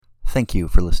Thank you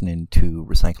for listening to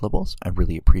Recyclables. I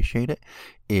really appreciate it.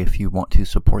 If you want to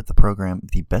support the program,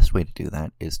 the best way to do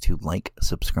that is to like,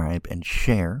 subscribe, and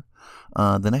share.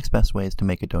 The next best way is to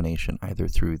make a donation either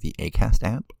through the Acast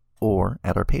app or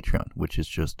at our Patreon, which is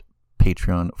just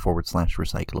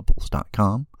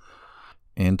patreon.com/recyclables.com.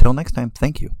 Until next time,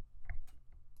 thank you.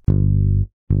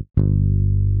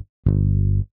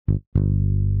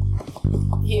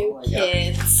 You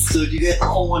kids. So do you guys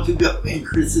all want to go in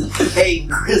Chris's? Hey,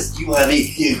 Chris, do you have a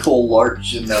vehicle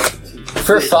large enough?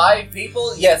 For 5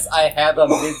 people, yes, I have a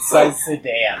mid-sized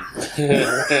sedan.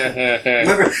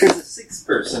 Remember, there's a 6th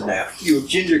person now. You have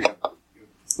Ginger.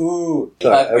 Ooh, I've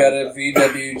got a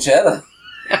VW Jetta.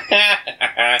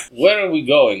 Where are we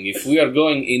going? If we are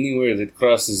going anywhere that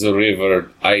crosses a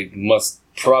river, I must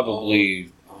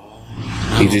probably...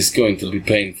 It is going to be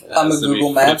painful. I'm a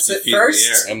Google Maps it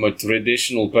first. I'm a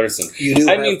traditional person. You do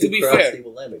I have mean, to be fair, the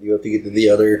limit. You have to get to the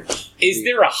other... Is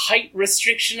there a height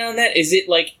restriction on that? Is it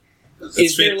like...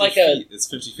 It's there like feet. It's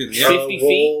 50 feet in the air. 50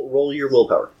 feet? Roll your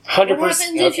willpower. 100%. What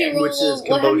happens if you roll? Which is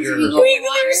What happens if composure. you roll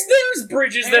water? There's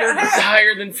bridges that are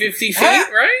higher than 50 feet,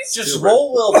 right? Just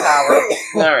roll willpower,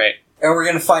 Alright. and we're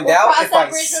gonna find We'll out cross if that I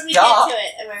bridge when we stop. get to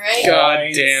it. Am I right? God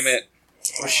Nice. damn it.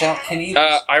 Rochelle, can you?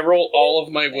 I roll all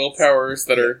of my willpowers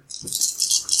that are...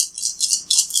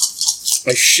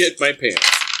 I shit my pants.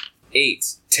 8,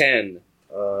 10,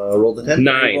 Roll the 10.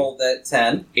 9. rolled that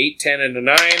 10. 8, 10, and a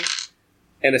 9,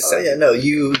 and a 7. Oh, yeah, no,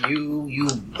 you,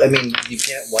 I mean, you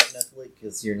can't white knuckle it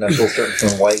because your knuckles start to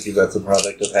turn white because that's a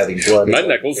product of having blood. My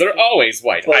knuckles are always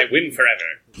white. I win forever.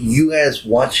 You guys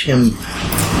watch him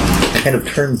kind of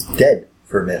turn dead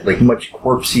for a minute, like much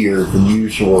corpsier than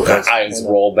usual. Eyes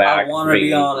roll back. I want to be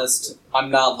radiant. honest. I'm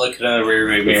not looking in the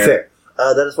rearview mirror. Fair.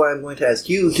 That is why I'm going to ask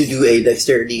you to do a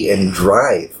dexterity and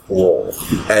drive roll,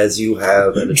 as you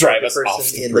have a Drive us person off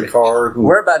the in the car who...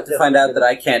 We're about to find out that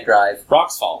I can't drive.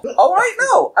 Rocks fall. Oh, right,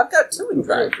 no. I've got 2 in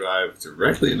drive. Drive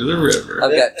directly into the river.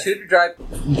 I've got 2 to drive.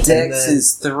 Dex then-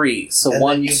 is 3, so And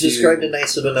 1, then you 2. described a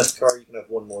nice enough car, you can have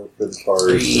one more for the cars.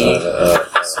 3.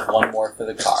 So 1 more for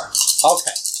the car.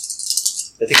 Okay.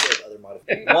 I think there's other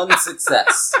modifications. 1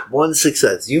 success. One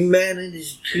success. You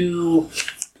managed to...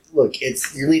 Look,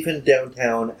 you're leaving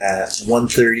downtown at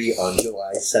 1:30 on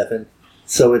July 7th.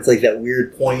 So it's like that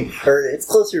weird point, or it's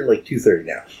closer to like 2:30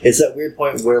 now. It's that weird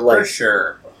point where like... For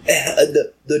sure.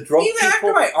 The drunk Even after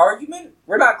people... my argument,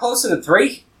 we're not closer to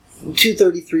 3?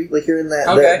 2:33, like you're in that...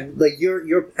 Okay. like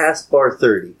you're past bar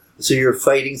 30. So you're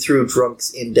fighting through drunks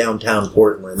in downtown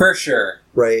Portland. For sure.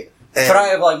 Right? And, But I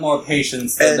have like more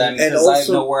patience than them because I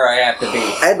also- know where I have to be.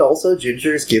 and also,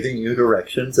 Ginger is giving you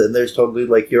directions, and there's totally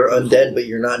like you're undead, but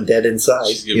you're not dead inside.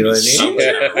 She's You know what I giving mean? me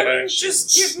Ginger couldn't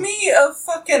just give me a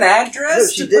fucking address No,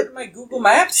 she to did. put in my Google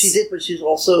Maps? She did, but she's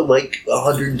also like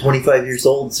 125 years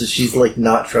old, so she's like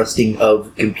not trusting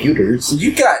of computers.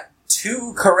 You got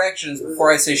 2 corrections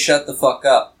before I say shut the fuck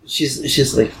up.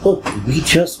 She's like, look, we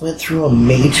just went through a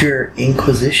major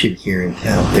inquisition here in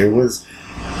town. There was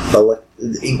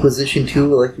Inquisition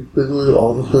 2, Electric Boogaloo,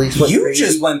 all the police went You crazy.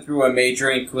 just went through a major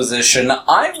inquisition.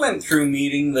 I went through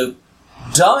meeting the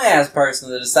dumbass person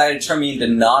that decided to turn me into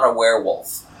not a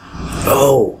werewolf.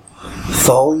 Oh,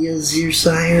 Thalia's your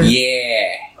sire?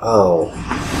 Yeah. Oh.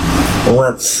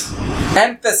 Well, that's...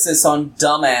 Emphasis on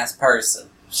dumbass person.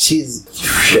 She's...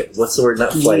 Shit, what's the word?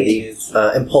 Not flighty.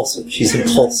 Impulsive. She's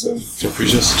impulsive.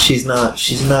 Capricious. She's not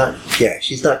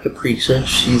capricious.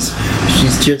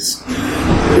 She's just...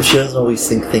 She doesn't always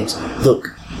think things... Look,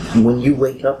 when you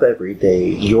wake up every day,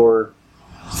 you're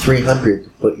 300,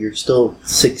 but you're still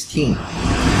 16.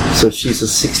 So she's a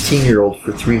 16-year-old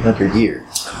for 300 years.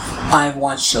 I've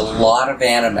watched a lot of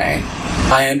anime.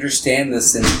 I understand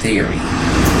this in theory.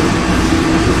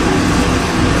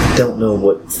 I don't know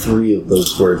what 3 of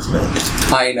those words meant.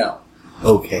 I know.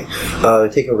 Okay.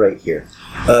 Take a right here.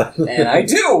 And I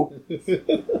do!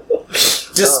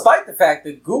 Despite the fact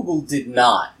that Google did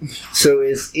not. So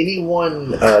is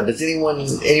anyone,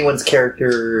 anyone's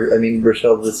character, I mean,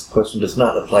 Rochelle, this question does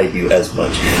not apply to you as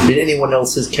much. Did anyone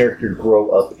else's character grow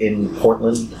up in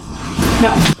Portland? No.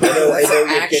 I know That's you're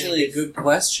actually a getting- good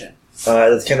question.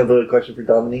 That's kind of a question for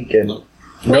Dominique. And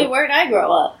Wait, where'd I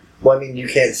grow up? well, I mean, you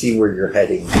can't see where you're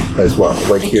heading as well.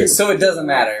 Like here, So it doesn't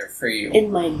matter for you.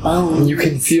 In my bones. you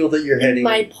can feel that you're In heading.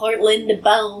 my Portland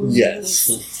bones.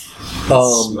 Yes.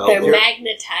 Smell They're it.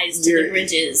 magnetized to the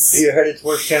bridges. You're headed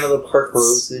towards kind of the Park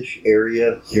Rose-ish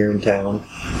area here in town.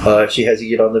 She has you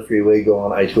get on the freeway, go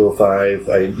on I-205.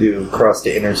 I do cross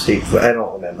the interstate. I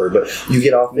don't remember, but you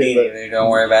get off Me in the, neither, don't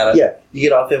worry about it. yeah, you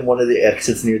get off in one of the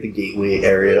exits near the gateway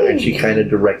area, and she kind of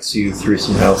directs you through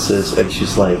some houses, and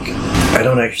she's like, I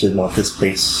don't actually want this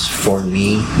place for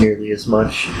me nearly as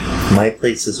much. My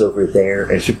place is over there,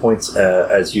 and she points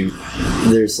as you,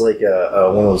 there's like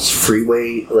one of those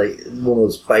freeway, like one of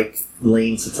those bike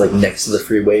lanes that's like next to the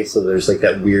freeway, so there's like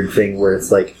that weird thing where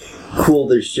it's like, cool,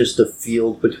 there's just a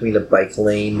field between a bike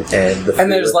lane and the freeway.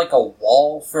 And there's like a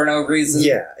wall for no reason.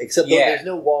 Yeah, except though there's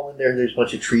no wall in there, there's a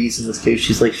bunch of trees in this case.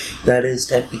 She's like, that is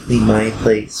technically my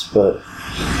place, but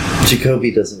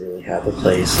Jacoby doesn't really have a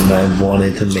place, and I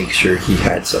wanted to make sure he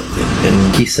had something.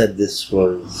 And he said this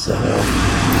was,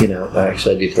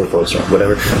 actually I did her voice wrong,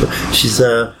 whatever. She's,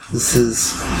 this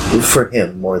is for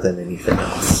him more than anything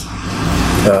else.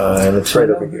 And it's right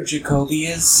over Who here. Jacoby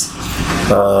is?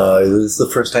 This is the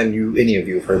first time any of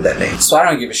you have heard that name. So I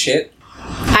don't give a shit.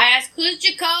 I asked, who's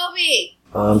Jacoby?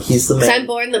 He's the Because I'm man.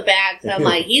 bored in the back, so I'm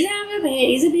like, he's having a baby,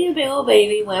 he's a big old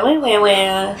baby,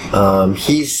 wah.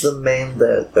 He's the man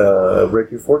that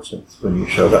read your fortunes when you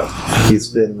showed up. He's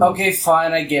been Okay,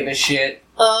 fine, I give a shit.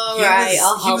 Alright,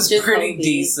 I'll He help was Jacoby. pretty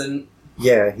decent.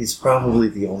 Yeah, he's probably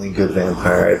the only good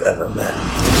vampire I've ever met.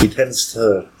 He tends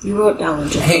to... You wrote down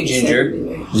what Jacoby Hey, Ginger. said to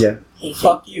me, right? Yeah. Hey,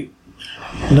 Fuck you.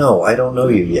 No, I don't know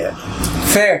you yet.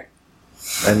 Fair.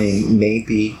 I mean,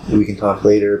 maybe we can talk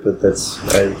later, but that's...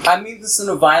 I mean this in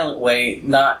a violent way,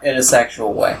 not in a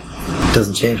sexual way.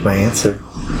 doesn't change my answer.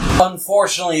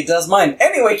 Unfortunately, it does mine.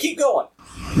 Anyway, keep going.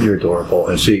 You're adorable.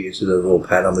 And she gives you the little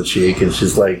pat on the cheek, and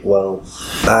she's like, well,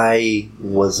 I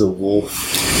was a wolf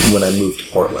when I moved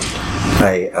to Portland.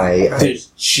 There's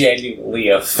genuinely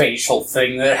a facial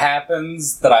thing that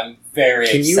happens that I'm very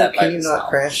upset by Can you not myself.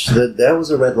 crash? That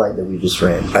was a red light that we just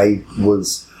ran.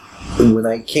 When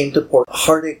I came to Port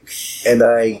Hardick and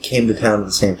I came to town at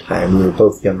the same time, we were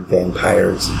both young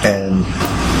vampires, and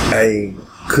I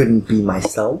couldn't be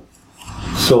myself,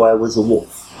 so I was a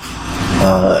wolf.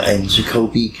 And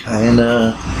Jacoby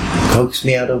kinda coaxed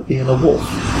me out of being a wolf.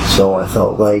 So I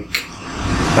felt like,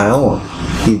 I don't know,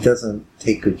 he doesn't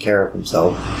take good care of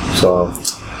himself, so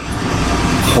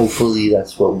hopefully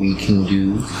that's what we can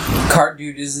do. Card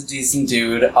Dude is a decent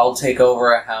dude. I'll take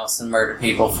over a house and murder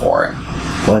people for him.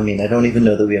 Well, I mean, I don't even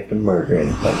know that we have to murder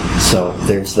anybody, so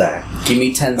there's that. Give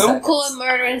me 10 seconds. I'm cool with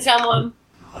murdering someone.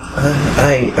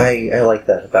 I like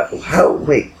that about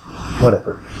wait,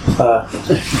 whatever.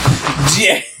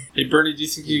 Yeah. Hey, Bernie, do you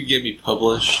think you could get me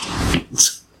published? I'm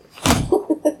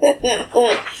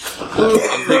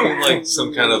thinking like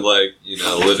some kind of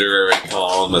literary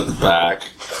column at the back.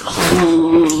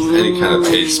 Any kind of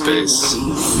page space.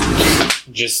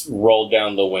 Just roll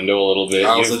down the window a little bit. I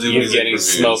also do You're music getting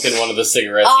reviews. smoke in one of the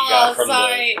cigarettes you Oh, got from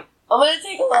sorry. I'm gonna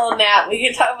take a little nap. We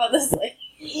can talk about this later.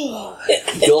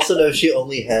 You also know she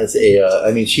only has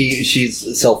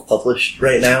she's self-published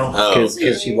right now Oh, because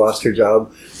okay. she lost her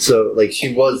job. So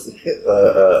she was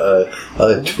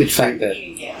a Twitch. fact that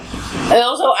And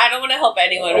also, I don't want to help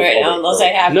anyone right now unless I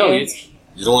have No, to.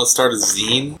 You don't want to start a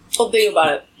zine? I'll think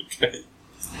about it. Okay.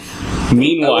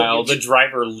 Meanwhile, the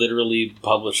driver literally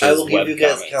publishes I will give you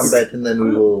guys webcomics. combat, and then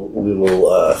we will.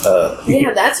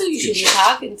 Yeah, that's who you should be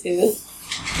talking to.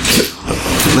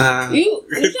 Nah. You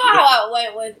saw how it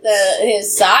went with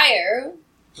his sire.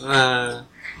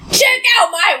 Check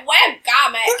out my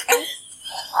webcomic.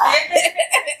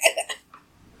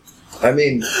 I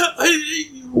mean,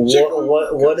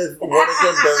 what if one of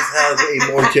them does have a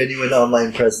more genuine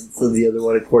online presence than the other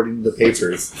one, according to the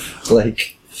papers?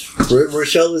 Like,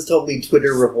 Rochelle has told me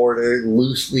Twitter reporter,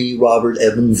 loosely Robert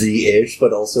Evans-y-ish,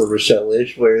 but also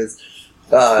Rochelle-ish, whereas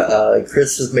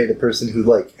Chris has made a person who,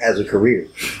 has a career.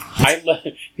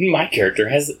 My character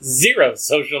has zero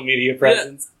social media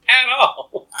presence at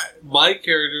all. My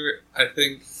character, I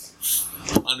think,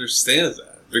 understands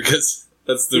that because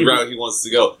that's the route he wants to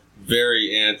go.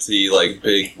 Very anti,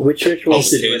 big. Which rituals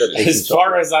did you end up taking? As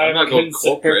far as I'm I'm not going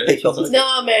concerned, corporate. Hey, Chelsea.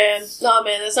 No, man. That's not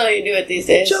how you do it these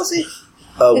days. Chelsea.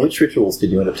 Which rituals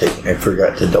did you end up taking? I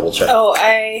forgot to double check. Oh,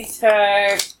 I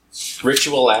took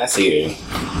ritual ass eating.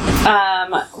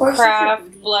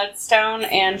 Craft, Bloodstone,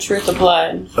 and Truth of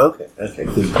Blood. Okay,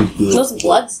 good. Those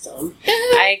bloodstone.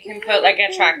 I can put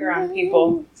a tracker on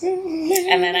people,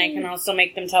 and then I can also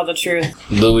make them tell the truth.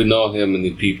 Do we know how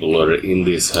many people are in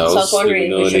this So I was house? Do wondering we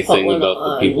if know we should anything put one about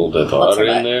on- the people that what's are her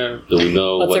in butt? there? Do we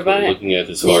know What's what her we're butt? looking at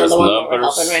as far Yeah, as the one that we're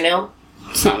numbers? helping right now.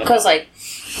 It's not a- Because,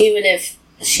 even if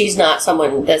she's not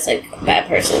someone that's like a bad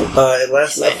person. It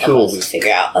lasts She up might to a help us week.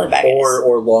 figure out other bad guys.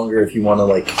 Or longer if you want to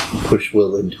like push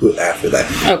Will into it after that.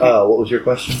 Okay. What was your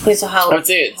question? Wait, so how? I would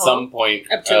say at how- some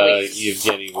point, Up to a week.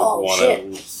 Evgeny would Oh, want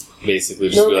shit. to basically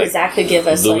just No, be because like, that could give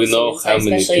us. do like, we some know insight, how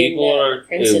many especially in people the are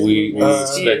princes we movement.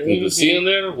 expecting to see in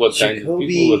there? What kind of Jacoby-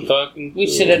 people we're talking to? We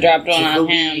should have dropped one on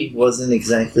Jacoby him. wasn't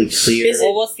exactly clear. Is it-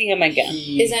 Well, we'll see him again.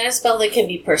 He- Is that a spell that can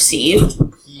be perceived?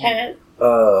 Pat?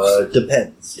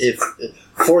 Depends. If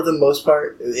for the most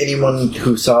part, anyone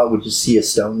who saw it would just see a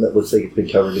stone that looks like it's been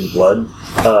covered in blood.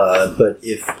 But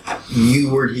if you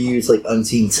were to use like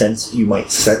unseen sense, you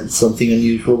might sense something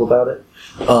unusual about it.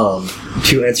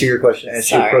 To answer your question, as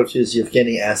she Sorry. approaches,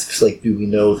 Yevgeny asks, like, do we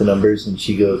know the numbers? And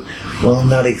she goes, well,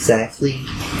 not exactly.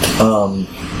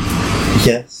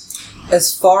 Yes.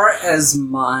 As far as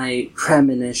my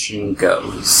premonition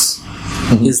goes,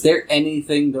 is there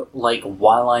anything that, like,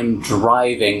 while I'm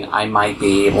driving, I might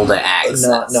be able to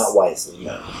access? Not wisely,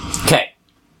 no. Okay,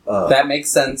 Uh, that makes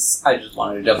sense. I just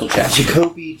wanted to double check.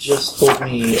 Jacoby just told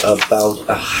me about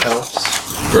a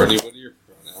house, Bernie, what are your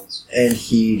pronouns? and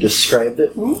he described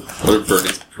it. What are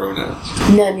Bernie's pronouns?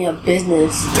 None of your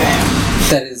business.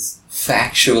 That is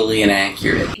factually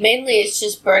inaccurate. Mainly, it's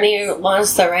just Bernie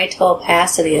wants the right to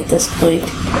opacity at this point.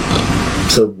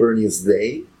 So Bernie is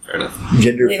they? Fair enough.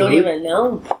 Gender We don't fluid? even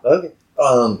know. Okay.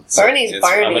 Bernie's It's-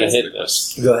 I'm gonna Bernie. hit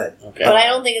this. Go ahead. Okay. But I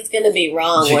don't think it's going to be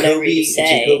wrong, whatever you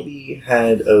say. Jacoby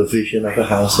had a vision of a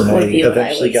house, and Would I be what I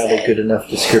eventually would got say. a good enough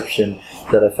description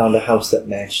that I found a house that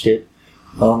matched it.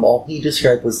 All he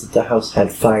described was that the house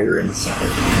had fire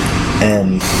inside.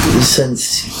 And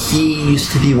since he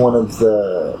used to be one of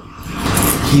the...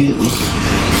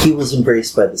 He was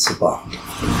embraced by the Sabak.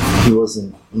 He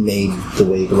wasn't made the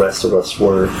way the rest of us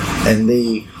were, and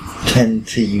they tend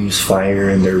to use fire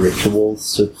in their rituals,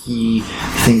 so he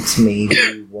thinks maybe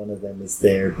one of them is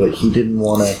there, but he didn't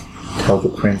want to tell the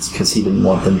prince because he didn't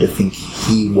want them to think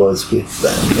he was with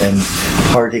them, and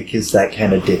Hardik is that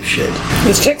kind of dipshit.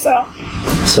 This checks out.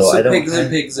 So I don't pigs are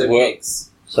have, pigs are Well- pigs.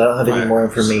 so I don't have any more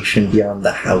information beyond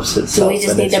the house So itself. we just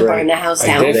and need it's to right- burn the house I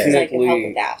down because I can help definitely-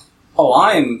 with that. Oh,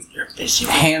 I'm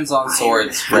hands on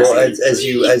swords. Well, ready. as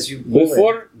you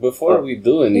Before we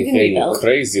do can be anything belt.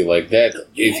 crazy like that,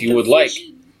 if you would like,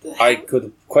 I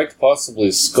could quite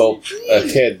possibly scope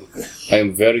ahead.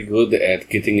 I'm very good at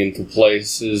getting into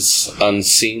places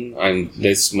unseen.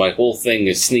 This my whole thing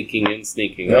is sneaking in,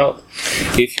 sneaking out.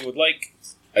 If you would like,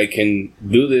 I can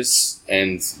do this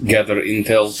and gather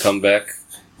intel, come back.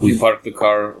 We park the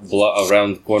car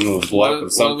around the corner of the block or Why don't we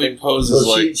something. pose as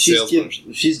Well, like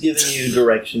she's giving you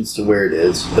directions to where it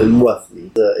is, roughly.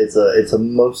 It's a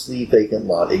mostly vacant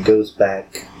lot. It goes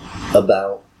back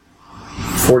about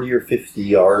 40 or 50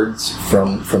 yards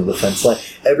from the fence line.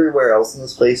 Everywhere else in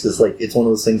this place is like, it's one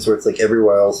of those things where it's like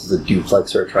everywhere else is a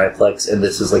duplex or a triplex, and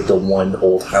this is like the one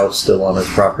old house still on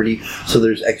its property. So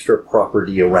there's extra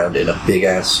property around it, a big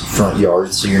ass front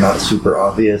yard, so you're not super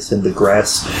obvious, and the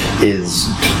grass is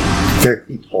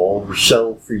very tall.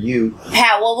 Rochelle, for you,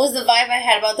 Pat, what was the vibe I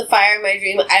had about the fire in my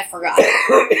dream? I forgot.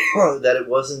 that it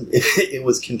wasn't, it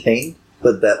was contained,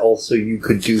 but that also you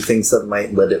could do things that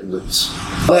might let it loose.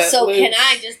 So can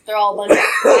I just throw a bunch of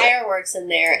fireworks in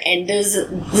there, and does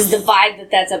the vibe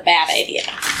that's a bad idea?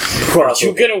 Are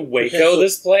you gonna Waco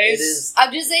this It place? is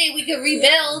I'm just saying we could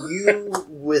rebuild. you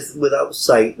without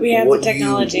sight. We have what the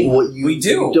technology. what you we do.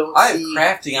 You don't I'm see,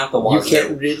 crafting out the you walls.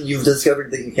 can't. You've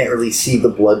discovered that you can't really see the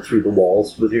blood through the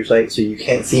walls with your sight, so you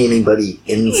can't see anybody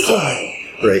inside.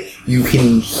 Right? You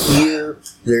can hear.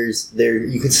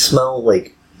 You can smell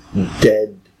like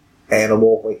dead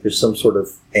animal, like there's some sort of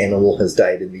animal has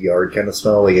died in the yard kind of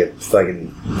smell, like a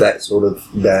fucking that sort of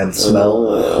bad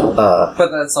smell. But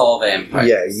that's all vampires.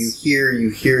 Yeah, you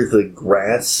hear the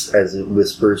grass as it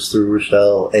whispers through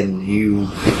Rochelle, and you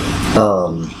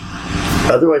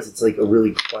otherwise it's like a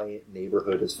really quiet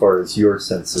neighborhood as far as your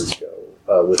senses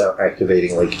go, without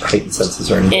activating like heightened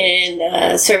senses or anything.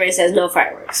 And survey says no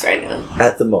fireworks right now.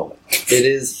 At the moment.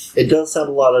 It does sound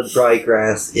a lot of dry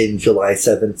grass in July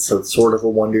 7th, so it's sort of a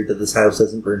wonder that this house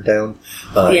hasn't burned down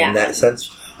in that sense.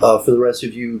 For the rest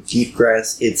of you, deep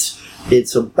grass, it's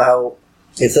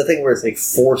that thing where it's like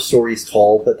 4 stories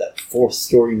tall, but that 4th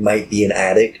story might be an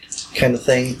attic kind of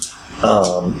thing.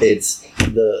 It's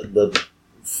the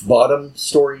bottom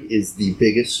story is the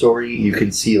biggest story. You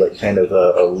can see like kind of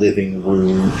a living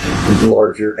room,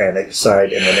 larger annex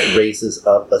side, and then it raises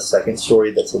up a 2nd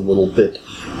story that's a little bit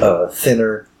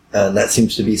thinner, and that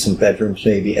seems to be some bedrooms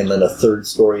maybe, and then a 3rd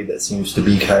story that seems to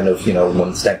be kind of,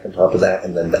 one stacked on top of that,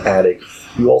 and then the attic.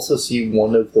 You also see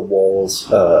one of the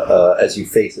walls as you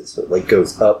face it, so it like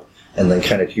goes up, and then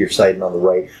kind of to your side and on the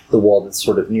right, the wall that's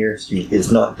sort of nearest you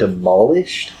is not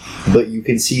demolished, but you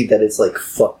can see that it's like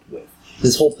fucked with.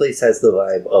 This whole place has the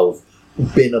vibe of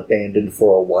been abandoned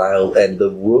for a while, and the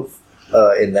roof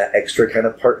in that extra kind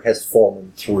of part has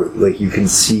fallen through. Like, you can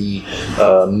see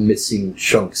missing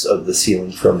chunks of the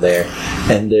ceiling from there.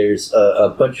 And there's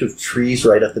a bunch of trees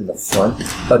right up in the front,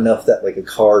 enough that, like, a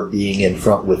car being in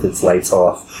front with its lights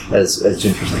off, as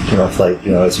Ginger's like,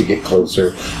 as you get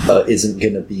closer, isn't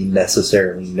going to be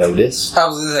necessarily noticed. I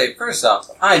was going to say, first off,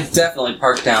 I definitely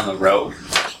parked down the road.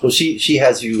 Well, she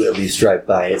has you at least drive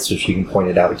by it so she can point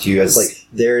it out to you as, like,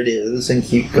 there it is, and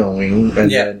keep going,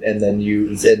 and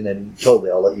then totally,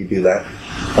 I'll let you do that.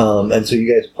 And so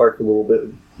you guys park a little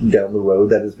bit down the road.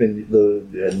 That has been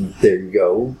and there you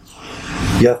go.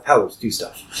 You have powers, do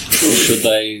stuff.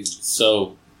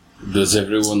 Does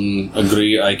everyone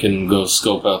agree I can go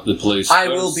scope out the place I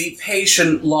first? will be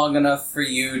patient long enough for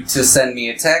you to send me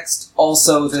a text.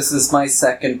 Also, this is my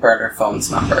second burner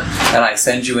phone's number, and I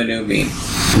send you a new meme.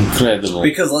 Incredible.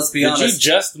 Because let's be honest... Did you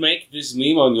just make this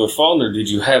meme on your phone, or did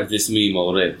you have this meme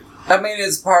already? I mean,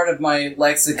 it's part of my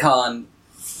lexicon.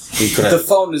 Incredible. The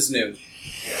phone is new.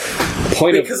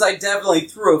 Because I definitely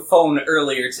threw a phone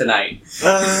earlier tonight.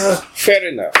 Fair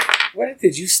enough. When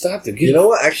did you stop the game? You know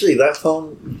what? Actually, that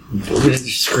phone, the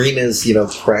screen is,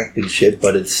 cracked and shit,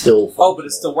 but it's still functional. Oh, but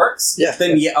it still works? Yeah.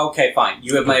 Then, okay, fine.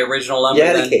 You have my original number, You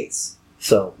had then? a case.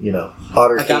 So,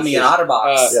 otter I got me an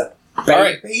OtterBox. yeah.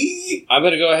 Alright. I'm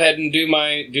gonna go ahead and do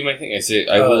my thing.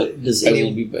 I will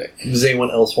be back. Does anyone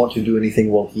else want to do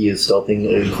anything while he is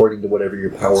stealthing, according to whatever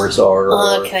your powers are?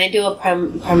 Can I do a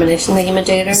premonition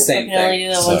thingamajigger? Same I can only thing.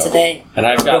 do that once a day. And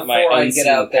I've got my Before I unseen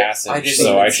get out there, passage,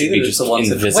 so I should be just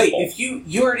invisible. Wait, if you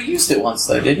already used it once,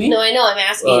 though, didn't you? No, I know. I'm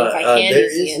asking you if I can there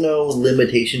use is it. no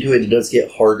limitation to it. It does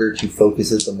get harder to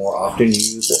focus it the more often you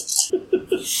use it.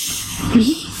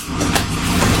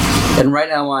 And right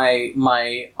now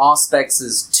my Auspex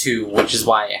is 2, which is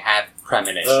why I have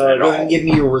premonition at Go all. ahead and give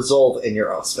me your resolve and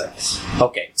your aspects.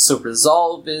 Okay, so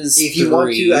resolve is If you 3.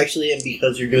 want to, actually, and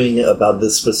because you're doing it about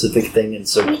this specific thing and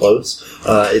so close,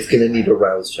 it's going to need a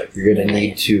rouse check. You're going to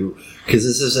need to, because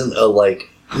this isn't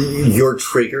you're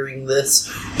triggering this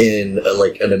in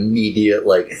an immediate,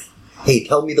 hey,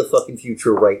 tell me the fucking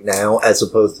future right now, as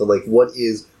opposed to,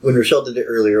 when Rochelle did it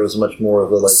earlier, it was much more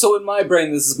of a, So in my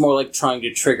brain, this is more like trying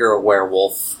to trigger a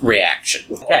werewolf reaction.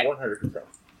 Okay. 100%.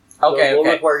 Okay, We'll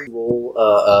okay. require you to roll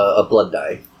a blood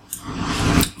die.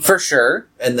 For sure.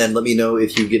 And then let me know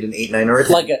if you get an 8, 9, or a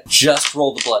 10. Just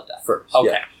roll the blood die. First.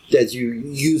 Okay. Yeah. As you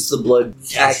use the blood,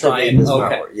 activate and- this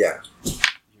okay. power. Yeah.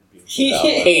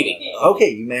 80.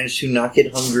 Okay, you managed to not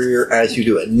get hungrier as you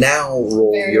do it. Now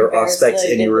roll Very your embarrassed that aspects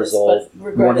I and did your this, resolve. but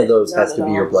regret One of it those not has to at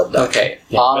be your all. blood die. Okay.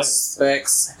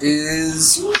 Auspex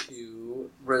is 2.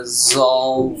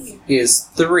 Resolve is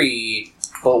 3.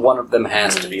 But one of them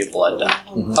has to be a blood die.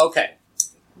 Mhm. Okay.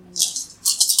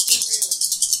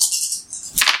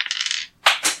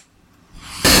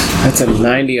 That's a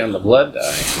 90 on the blood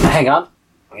die. Hang on.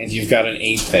 And you've got an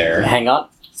 8 there. Hang on.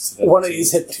 So that's One of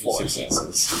these hit the 2 floor.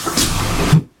 successes.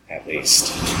 At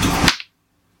least.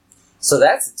 So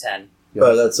that's a 10.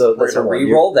 That's a We're going to one.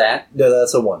 re-roll that. No,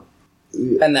 that's a 1.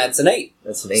 And that's an 8.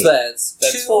 That's an 8. So that's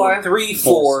 2, four. 3,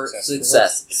 4 4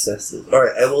 successes. Successes.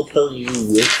 Alright, I will tell you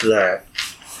with that,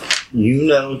 you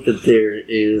know that there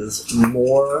is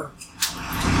more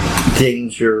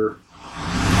danger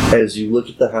as you look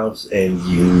at the house and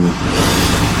you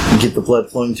get the blood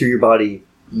flowing through your body.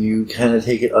 You kind of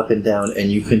take it up and down, and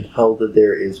you can tell that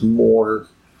there is more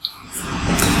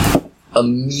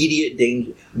immediate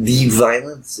danger. The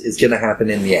violence is going to happen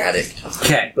in the attic,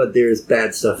 Okay. but there is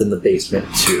bad stuff in the basement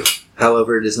too.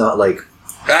 However, it is not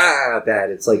bad.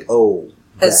 It's bad.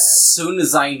 As soon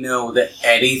as I know that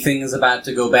anything is about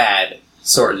to go bad,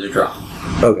 sword to draw.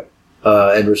 Okay.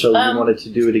 And Rochelle, you wanted to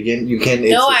do it again? You can.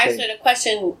 No, I actually had a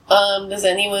question. Does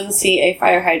anyone see a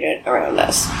fire hydrant around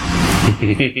us?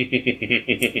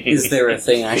 Is there a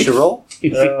thing I should roll?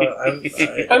 I'm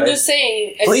just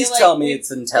saying. I Please feel tell like me we- it's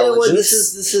intelligence.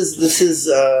 This is.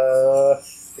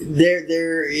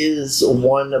 There is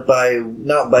one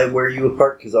not by where you would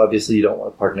park, because obviously you don't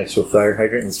want to park next to a fire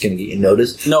hydrant. It's going to get you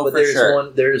noticed. No, but for sure.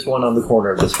 There is one on the corner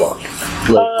of this block.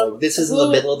 This is in the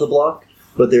middle of the block,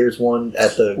 but there's one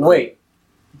at the. Wait.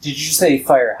 Did you say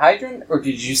fire hydrant, or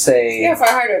did you say... Yeah,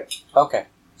 fire hydrant. Okay.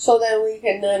 So then we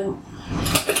can then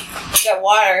get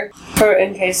water for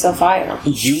in case of fire.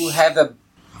 You have a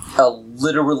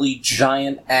literally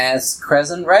giant-ass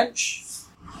crescent wrench?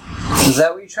 Is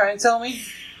that what you're trying to tell me?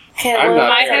 Okay, I'm well,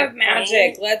 not I there. have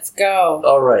magic. Let's go.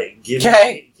 All right, give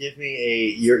Okay. me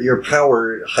a your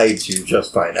power hides you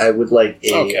just fine. I would like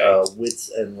a Okay. wits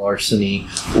and larceny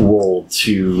roll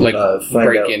to Like find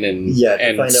break out. in and, Yeah, to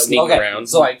and find out- sneak Okay, around.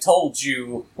 so I told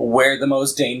you where the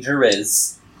most danger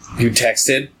is. You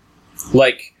texted?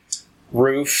 Like,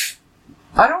 roof?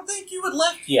 I don't think you had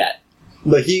left yet.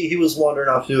 But he was wandering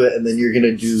off to it, and then you're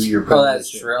gonna do your. Oh,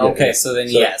 that's premonition. true. Yeah, Okay, yeah. so then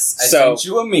So- yes, I so- sent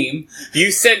you a meme.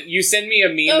 You send me a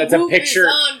meme The that's a roof picture.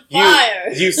 is on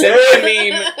fire. You sent me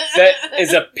a meme that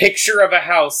is a picture of a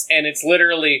house, and it's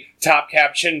literally top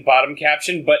caption, bottom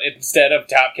caption, but instead of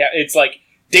top cap, it's like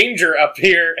danger up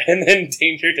here and then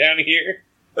danger down here.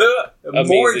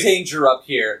 More Amazing. danger up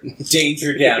here,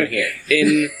 danger down here.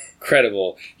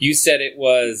 Incredible. You said it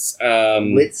was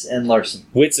Wits and larceny.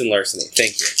 wits and larceny.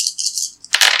 Thank you.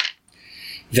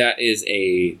 That is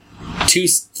a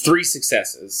 3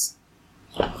 successes.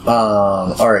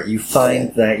 All right, you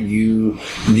find that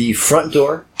the front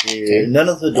door. None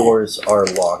of the doors are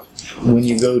locked. When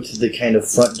you go to the kind of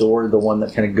front door, the one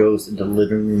that kind of goes into the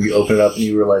living room, you open it up and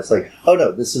you realize, like, oh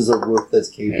no, this is a roof that's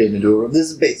caved in into a room. This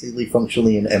is basically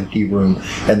functionally an empty room,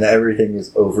 and that everything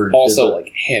is over. Also,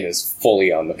 like, hand is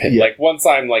fully on the pin. Yeah. Like, once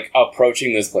I'm, like,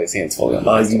 approaching this place, hand's fully on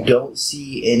the pistol. you don't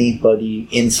see anybody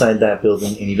inside that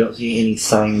building, and you don't see any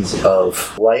signs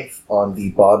of life on the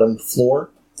bottom floor.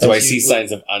 Do I As see you-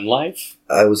 signs of unlife?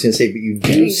 I was going to say, but you I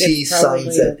do think see it's probably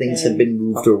signs that things okay. have been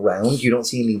moved around. You don't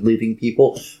see any living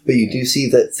people, but you do see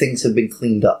that things have been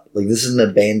cleaned up. Like, this is an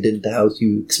abandoned house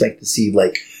you expect to see,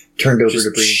 like, turned over Just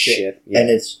to bring shit. yeah. And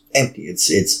it's empty.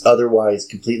 It's otherwise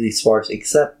completely sparse,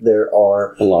 except there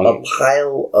are a belonging.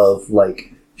 pile of,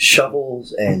 like,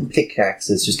 shovels and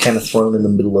pickaxes just kind of thrown in the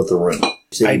middle of the room.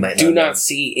 So you I might do know. not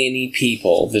see any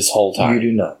people this whole time. You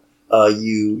do not.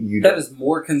 You That don't. is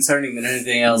more concerning than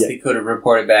anything else Yeah. he could have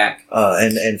reported back.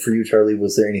 And for you, Charlie,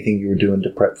 was there anything you were doing to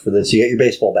prep for this? You got your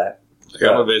baseball bat. I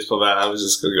got my baseball bat. I was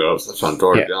just going to go up to the front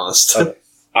door, to Yeah. be honest.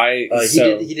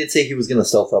 Okay. He did say he was going to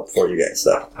stealth up for you guys,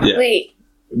 though. Yeah. Wait,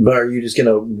 But are you just going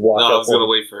to walk No, up? I was going to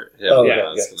wait for it. Yeah, Oh, yeah, okay, I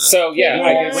was okay. gonna- So yeah, you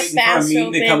I want guess waiting for fast a meme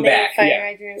to open come the back. Fire Yeah.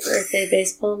 hydrant birthday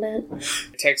baseball net.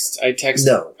 I text.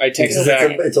 No. I text Because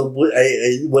back. It's a wood.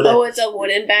 Oh, it's a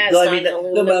wooden bat. No, It's I mean, not an no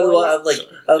aluminum matter one. what, I'm like,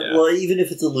 Yeah. well, even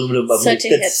if it's aluminum, I'm Such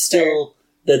like, a that's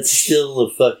hipster. still a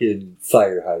fucking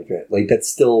fire hydrant. Like, that's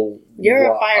still You're a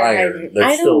wrought fire iron. hydrant. That's I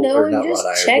don't still, know, or I'm not just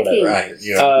wrought checking. Iron, whatever iron,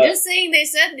 you know. Just saying, they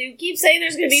said, you keep saying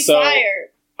there's going to be So- fire.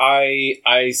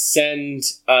 I send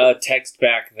a text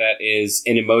back that is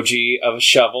an emoji of a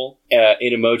shovel, an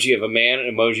emoji of a man,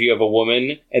 an emoji of a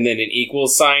woman, and then an equal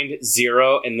sign,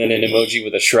 0, and then an emoji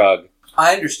with a shrug.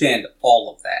 I understand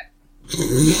all of that.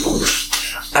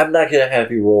 I'm not going to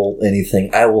have you roll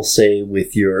anything. I will say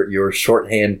with your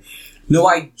shorthand, No,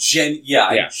 I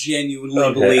Yeah. genuinely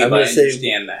Okay, believe I'm gonna I say-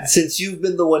 understand that. since you've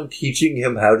been the one teaching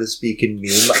him how to speak in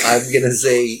meme, I'm going to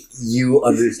say you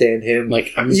understand him.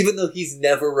 Like, I'm Even though he's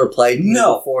never replied to you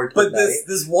No, before But tonight.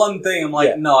 this one thing, I'm like,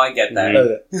 Yeah. no, I get that.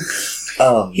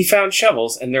 Okay. he found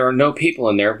shovels, and there are no people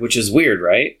in there, which is weird,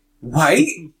 right? Right?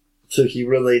 So he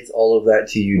relates all of that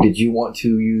to you. Did you want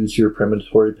to use your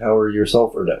premonitory power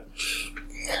yourself or no?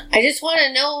 I just want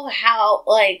to know how,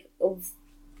 like,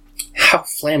 How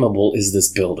flammable is this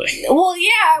building? well, yeah,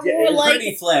 Yeah, more it's like,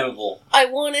 Pretty flammable. I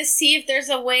want to see if there's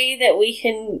a way that we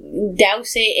can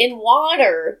douse it in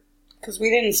water. Because we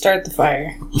didn't start the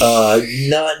fire.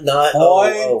 Not.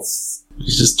 Oh. You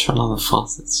just turn on the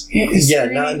faucets. Yeah,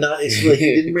 not. It's like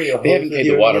you didn't bring a hose. They haven't with paid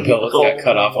you the or water anything. bill. It got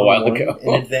cut off a while ago.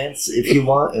 In advance, if you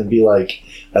want, and be like,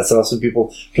 "That's awesome,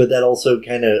 people." But that also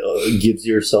kind of gives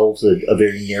yourselves a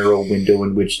very narrow window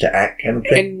in which to act, kind of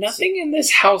thing. And nothing in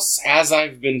this house, as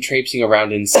I've been traipsing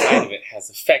around inside of it, has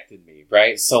affected me,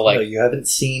 right? So, like, No, you haven't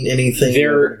seen anything. you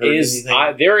there haven't heard is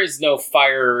anything? there is no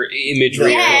fire imagery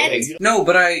or Yeah. anything. No,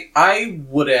 but I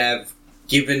would have,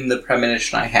 given the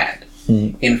premonition I had,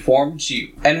 informed you,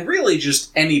 and really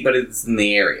just anybody that's in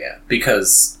the area,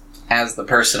 because as the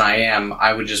person I am,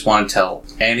 I would just want to tell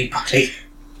anybody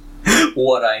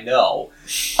what I know.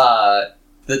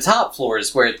 The top floor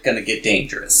is where it's going to get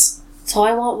dangerous. So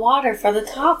I want water for the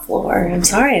top floor. I'm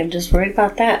sorry, I'm just worried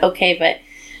about that. Okay, but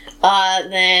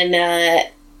then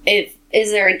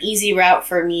is there an easy route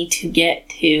for me to get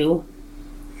to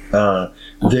a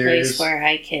place There's where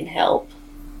I can help?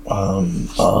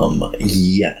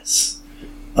 yes.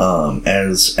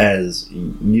 As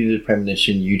you did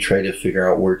premonition, you try to figure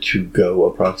out where to go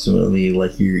approximately.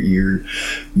 Like you're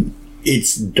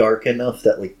it's dark enough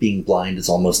that like being blind is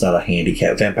almost not a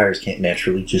handicap. Vampires can't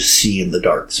naturally just see in the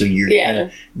dark, so you're kind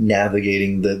of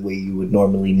navigating the way you would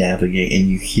normally navigate, and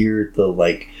you hear the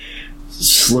like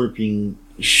slurping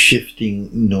shifting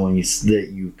noise that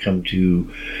you come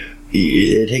to.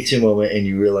 It takes you a moment, and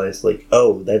you realize, like,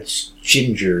 oh, that's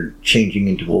Ginger changing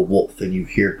into a wolf, and you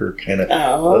hear her kind of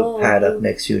pat up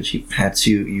next to you, and she pats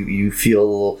you. You feel a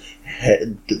little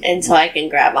head, until I can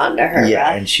grab onto her. yeah,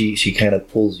 breath. and she kind of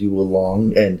pulls you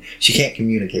along, and she can't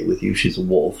communicate with you. She's a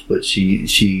wolf, but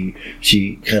she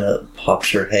kind of pops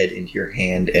her head into your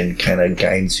hand and kind of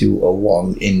guides you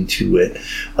along into it,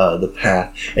 the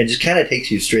path, and just kind of takes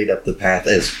you straight up the path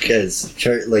as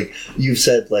like you've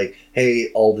said, like, hey,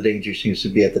 all the danger seems to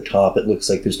be at the top. It looks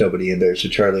like there's nobody in there. So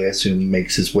Charlie, I assume,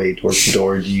 makes his way towards the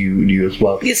door. Do you as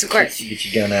well? Yes, of course. Get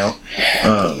your gun out.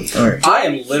 All right. I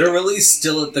am literally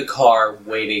still at the car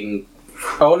waiting.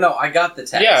 Oh no, I got the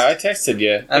text. Yeah, I texted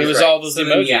you. That's It was right. all those So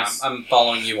then, emojis. yeah, I'm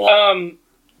following you on.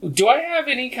 Do I have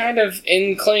any kind of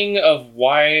inkling of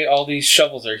why all these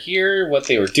shovels are here? What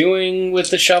they were doing with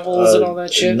the shovels and all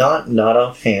that shit? Not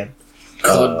offhand.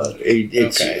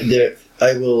 It's Okay. there.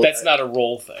 I will. That's not a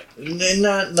roll thing.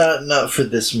 Not for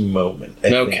this moment. I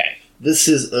think. Okay. This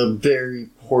is a very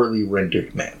poorly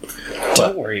rendered map.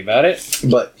 Don't worry about it.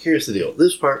 But here's the deal.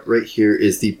 This part right here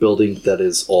is the building that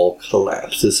is all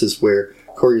collapsed. This is where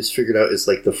Corey's figured out is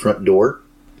like the front door.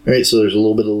 Right, so there's a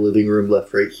little bit of living room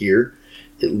left right here.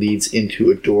 It leads into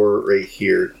a door right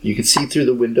here. You can see through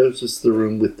the windows. This is the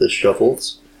room with the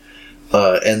shovels.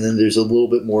 And then there's a little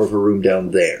bit more of a room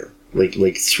down there.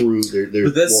 Like through there.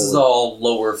 But this is all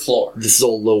lower floor. This is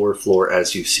all lower floor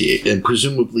as you see it, and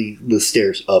presumably the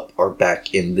stairs up are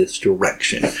back in this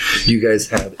direction. Do you guys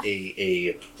have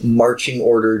a marching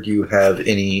order? Do you have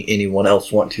anyone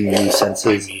else want to use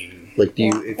senses? Like, do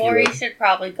you? If Corey you should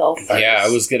probably go first. Yeah, I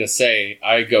was gonna say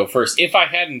I go first. If I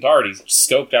hadn't already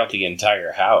scoped out the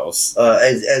entire house.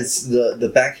 as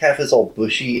the back half is all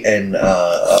bushy and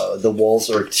the walls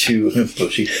are too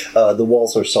bushy. The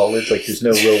walls are solid. Like there's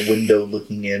no real window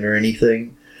looking in or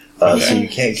anything, so you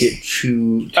can't get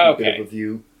too good of a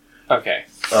view. Okay.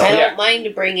 I don't mind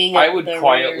bringing up I would the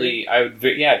quietly. I would.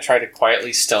 Yeah, try to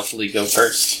quietly, stealthily go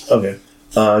first. Okay.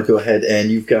 Go ahead, and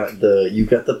you've got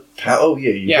the power. Oh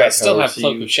yeah, you got I still power, have so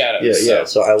Cloak you- of Shadows. Yeah.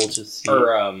 So I will just see.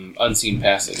 Or Unseen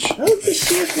Passage. I'll just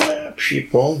see if map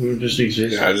people who just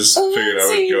exist. Yeah, I just figured I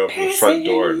would go up to the front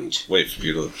door and wait for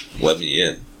you to let me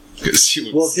in. Because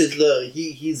Well, because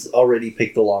he's already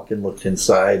picked the lock and looked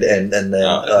inside, and then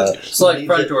So like leave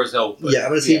front it- door's open. Yeah, I'm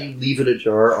gonna say you leave it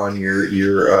ajar on your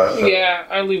Yeah,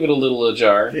 I leave it a little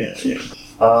ajar. yeah.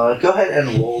 Go ahead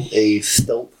and roll a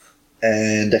stealth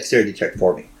and dexterity check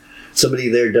for me. Somebody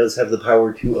there does have the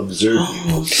power to observe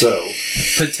you, so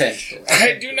Potentially.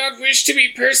 I do not wish to be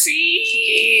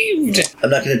perceived. I'm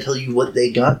not going to tell you what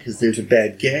they got because there's a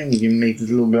bad gang. You can make it a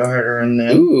little bit harder on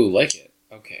them. Ooh, like it.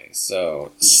 Okay,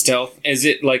 so stealth. Is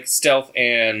it like stealth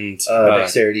and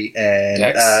Dexterity and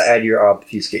Dex? add your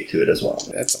obfuscate to it as well.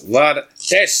 That's a lot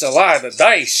of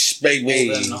dice, baby.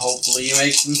 Well, then hopefully you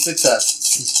make some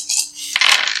success.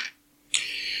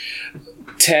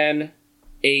 10,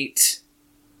 8,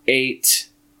 8,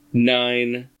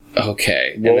 9.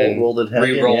 Okay, and Roll, then roll the 10.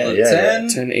 Re-roll the 10.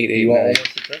 10, 8, 8, You want 9. one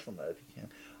success on that if you can.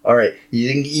 All right, you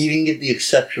didn't get the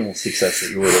exceptional success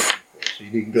that you were looking for. So you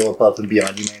didn't go above and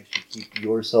beyond. You managed to keep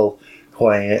yourself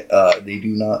quiet. They do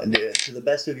not, to the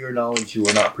best of your knowledge, you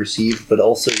are not perceived, but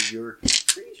also you're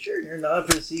pretty sure you're not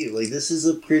perceived. Like this is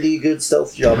a pretty good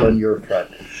stealth job on your front.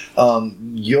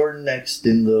 You're next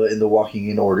in the walking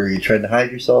in order. Are you trying to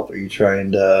hide yourself? Or are you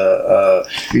trying to?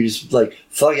 You're just like,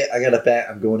 fuck it, I got a bat.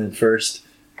 I'm going in first.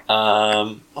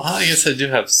 well, I guess I do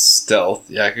have stealth.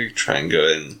 Yeah, I could try and go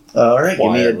in. All right,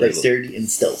 give me a Quietly. dexterity and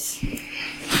stealth.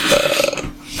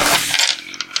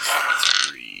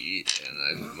 3,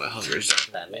 and my hunger is down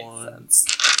That to makes 1. sense.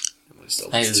 And my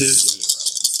stealth I is was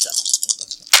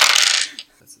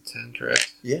 2. That's a 10,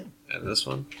 correct? Yeah. And this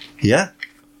one? Yeah.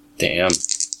 Damn.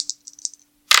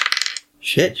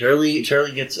 Shit, Charlie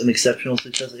gets an exceptional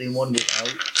success. Anyone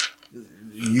without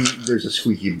you, there's a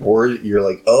squeaky board. You're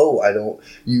like, oh, I don't.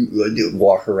 You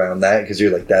walk around that because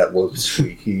you're like, that looks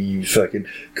squeaky. You fucking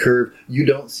curve. You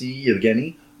don't see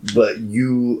Evgeny, but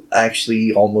you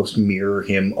actually almost mirror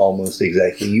him almost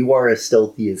exactly. You are as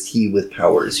stealthy as he with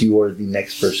powers. You are the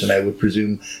next person, I would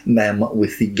presume, ma'am,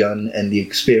 with the gun and the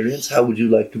experience. How would you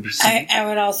like to proceed? I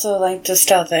would also like to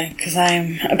stealth it, because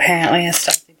I'm apparently a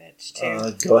stealthy bitch,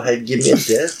 too. Go ahead and give me a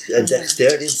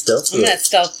dexterity and stealth. I'm gonna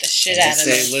stealth the shit out of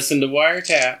Say, it. listen to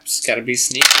wiretaps. Gotta be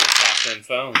sneaky and tap them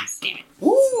phones.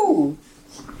 Woo!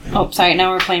 Oh, sorry,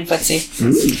 now we're playing footsie.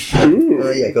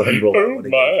 Yeah, go ahead and roll that one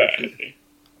again.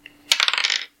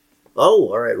 Oh,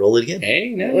 all right, roll it again. Hey,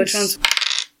 nice. Which one's...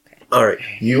 All right,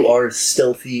 you are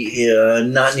stealthy.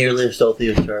 Not nearly as stealthy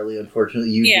as Charlie,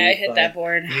 unfortunately. I hit that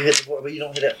board. You hit the board, but you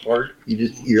don't hit it hard.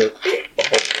 You're like,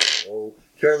 oh.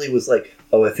 Charlie was like,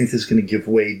 oh, I think this is going to give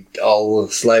way. I'll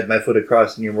slide my foot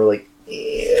across, and you're more like,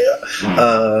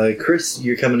 yeah. Chris,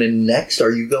 you're coming in next.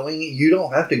 Are you going? You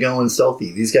don't have to go in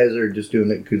stealthy. These guys are just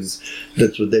doing it because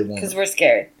that's what they want. Because we're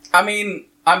scared. I mean,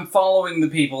 I'm following the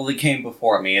people that came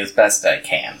before me as best I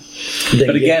can. Then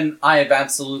But again, I have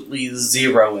absolutely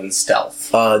 0 in stealth.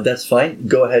 that's fine.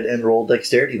 Go ahead and roll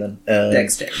dexterity then.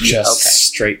 Dexterity. Just Okay.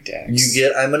 straight dex. You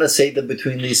get. I'm gonna say that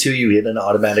between these two, you get an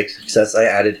automatic success. I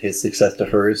added his success to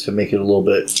hers to make it a little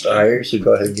bit higher. So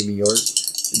go ahead and give me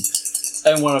yours.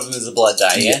 And one of them is a blood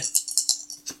die, yeah?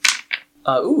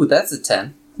 Ooh, that's a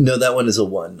 10. No, that one is a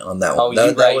 1 on that one. Oh,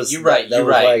 that, you're right.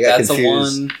 That's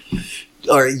confused. a 1.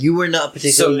 Alright, you were not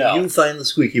particularly... So, no. You find the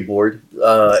squeaky board.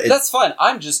 That's fine.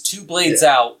 I'm just 2 blades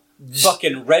out,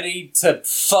 fucking ready to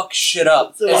fuck shit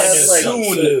up So as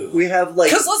soon. we have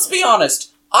like... Because let's be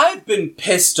honest, I've been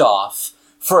pissed off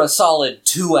for a solid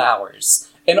 2 hours.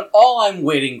 And all I'm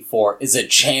waiting for is a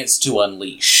chance to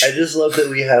unleash. I just love that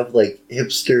we have like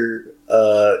hipster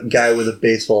guy with a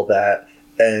baseball bat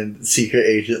and secret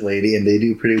agent lady, and they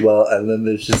do pretty well. And then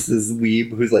there's just this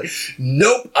weeb who's like,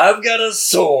 "Nope, I've got a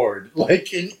sword."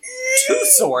 Like in 2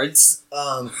 swords.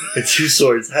 2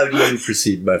 swords. How do you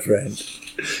proceed, my friend?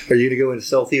 Are you gonna go in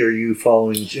stealthy, or are you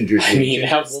following Ginger's I lead? mean,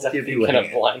 how We'll stuff give can you a a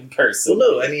hand. blind person?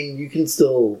 Well, no, I mean you can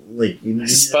still like I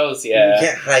suppose, You yeah.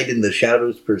 can't hide in the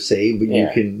shadows per se, but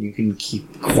Yeah. you can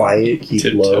keep quiet, keep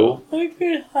Tiptoe. low. I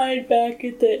could hide back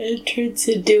at the entrance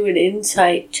and do an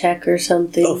insight check or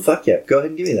something. Oh fuck yeah! Go ahead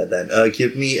and give me that then.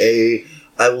 Give me a.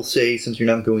 I will say, since you're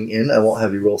not going in, I won't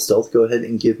have you roll stealth. Go ahead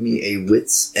and give me a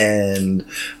wits and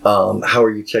how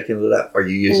are you checking it out? Are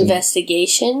you using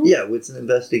Investigation? Yeah, wits and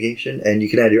investigation, and you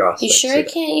can add your You aspects. sure I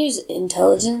can't use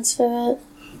intelligence for that?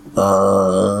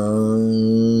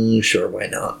 Sure, why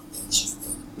not?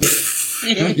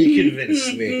 You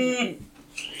convinced me.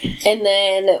 And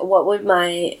then what would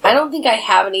my... I don't think I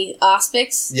have any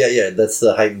aspects. Yeah, that's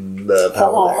the heightened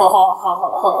power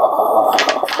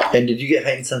there. And did you get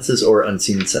heightened senses or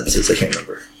unseen senses? I can't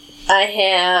remember. I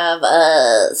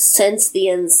have sense the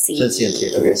unseen. Sense the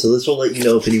unseen. Okay, so this will let you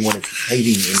know if anyone is hiding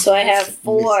in. So I have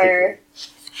 4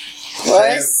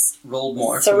 plus Rolled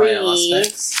more for my 3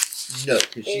 aspects. No,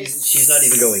 because she's not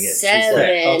even going in. She's 7.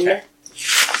 Okay.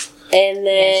 And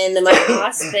then my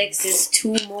aspects is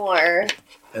 2 more.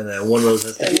 and then one of those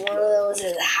has to And be. one of those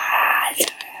is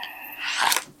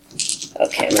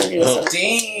okay, I'm gonna do Oh, this.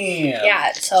 damn.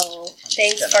 Yeah, so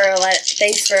thanks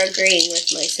for agreeing with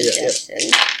my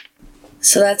suggestion.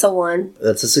 So that's a 1.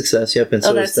 That's a success. Yep, and so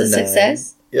Oh, that's is the a 9.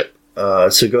 success? Yep.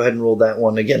 So go ahead and roll that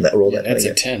one again. Roll that one That's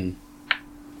a again. 10.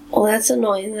 Well, that's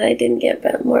annoying that I didn't get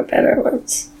more better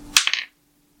ones.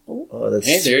 Oh, that's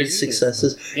Hey, 3 there's-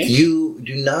 successes. Yeah. You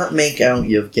do not make out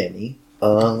Yevgeny.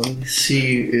 Let me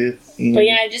see if. But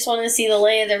yeah, I just want to see the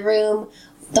lay of the room.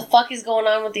 What the fuck is going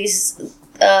on with these?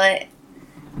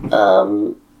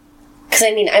 Because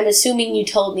I mean, I'm assuming you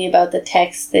told me about the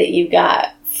text that you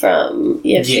got from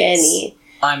Yevgeny,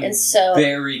 I'm and so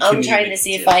very I'm trying to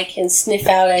see if I can sniff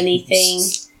out anything,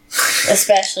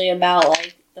 especially about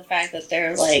like the fact that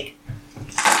there are like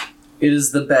It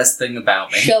is the best thing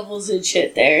about me. shovels and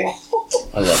shit there.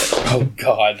 I love it. Oh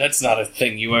god, that's not a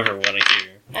thing you ever want to hear.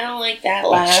 I don't like that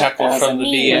laugh. chuckle That was from the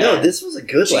mean. DM. No, this was a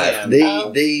good laugh.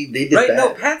 They did Right? that. No,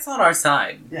 Pat's on our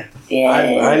side. Yeah,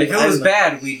 I'm- If it was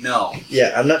bad, we'd know.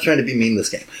 Yeah, I'm not trying to be mean this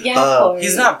game. yeah. Of course.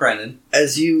 He's not Brennan.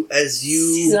 As you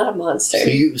He's not a monster.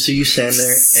 So you stand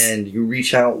there and you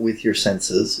reach out with your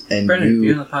senses and Brennan, you're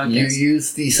you on the podcast. you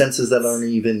use the senses that aren't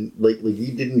even like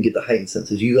you didn't get the heightened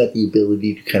senses. You got the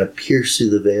ability to kind of pierce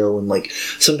through the veil and like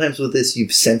sometimes with this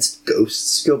you've sensed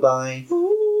ghosts go by,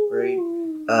 right?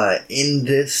 In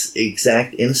this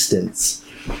exact instance,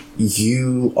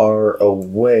 you are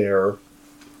aware.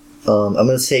 I'm going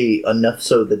to say enough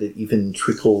so that it even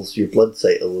trickles your blood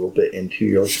sight a little bit into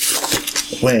your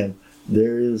plan.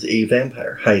 There is a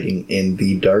vampire hiding in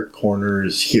the dark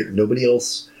corners here. Nobody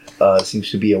else seems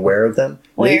to be aware of them.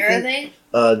 Where are they?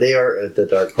 They are at the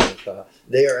dark corners.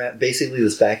 They are at basically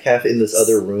this back half in this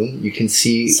other room. You can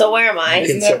see. So where am I? you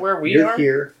can Isn't that sen- where we you're are?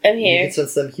 Here. I'm You here. can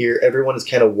sense them here. Everyone is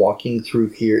kind of walking through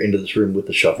here into this room with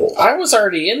the shovels. I was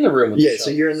already in the room with Yeah, the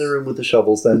so you're in the room with the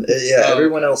shovels then. Yeah, Oh,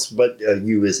 everyone else but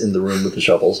you is in the room with the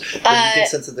shovels. But you can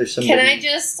sense that there's somebody. Can I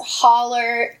just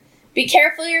holler? Be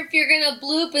careful if you're gonna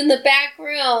bloop in the back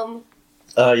room.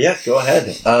 Yeah, go ahead.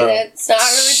 It's not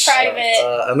really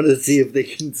private. I'm gonna see if they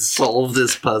can solve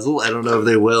this puzzle. I don't know if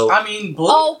they will. I mean,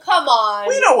 Oh, come on.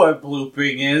 we know what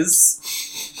blooping is.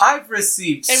 I've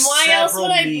received And why else several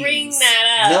would I memes. bring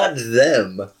that up? Not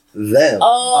them. Them.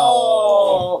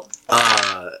 Oh.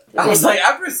 I was like,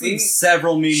 I've received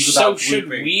several memes So about should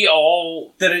blooping we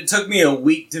all... that it took me a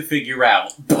week to figure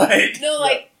out. But No,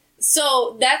 like,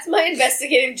 so that's my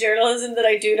investigative journalism that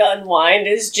I do to unwind,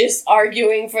 is just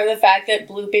arguing for the fact that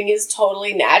blooping is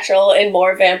totally natural and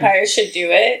more vampires should do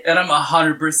it. and I'm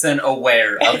 100%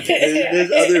 aware of it.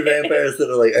 There's other vampires that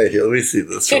are like, alright, here, let me see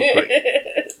this real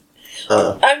quick.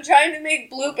 I'm trying to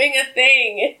make blooping a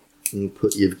thing. You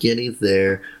put Yevgeny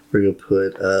there. We're gonna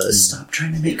put Stop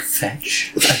trying to make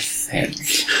fetch a thing.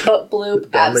 But bloop,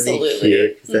 Dominic absolutely. here,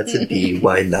 because that's a D.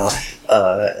 Why not?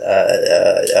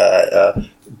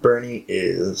 Bernie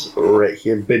is right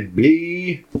here,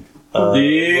 baby.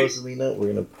 Rosalina, we're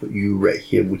gonna put you right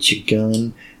here with your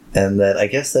gun, and then I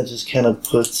guess that just kind of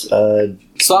puts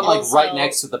So I'm like Also- right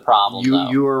next to the problem, though.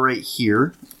 you are right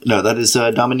here. No, that is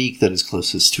Dominique that is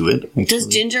closest to it. Does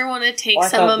actually. Ginger want to take Oh, I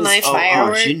some thought of my this-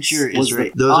 fireworks? Ginger is Was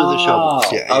right. the- Those are the shovels.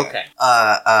 Yeah,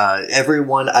 yeah. Okay.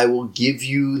 Everyone, I will give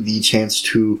you the chance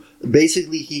to.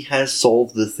 Basically, he has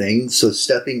solved the thing. So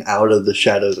stepping out of the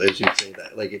shadows, as you say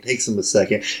that, like it takes him a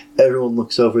second. Everyone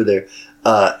looks over there,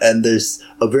 and there's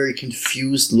a very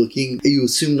confused looking. You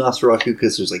assume Nosferatu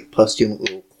because there's like pustulant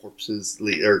little corpses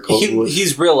or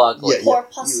He's real ugly.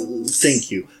 Corpuscles. Thank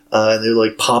you. And they're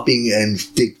like popping and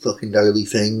big fucking gnarly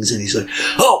things, and he's like,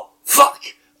 "Oh fuck!"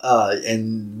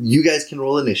 And you guys can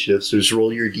roll initiative. So just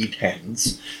roll your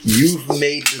d10s. You've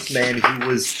made this man who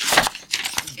was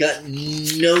got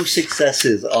no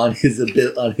successes on his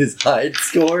hide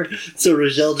score. So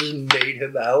Rogel just made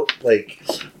him out like.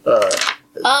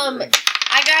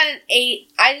 I got an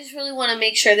 8. I just really want to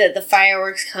make sure that the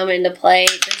fireworks come into play.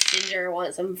 Does Ginger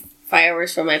want some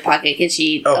fireworks from my pocket? Can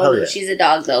she? Oh, hell yeah. She's a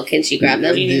dog though. Can she grab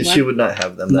them? She would not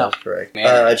have them. No. That's correct.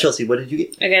 Man. Chelsea, what did you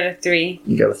get? I got a 3.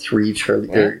 You got a 3. Charlie.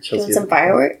 Do you Chelsea. want some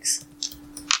fireworks?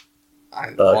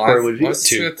 Corey, what did you Let's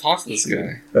get? gonna talk to this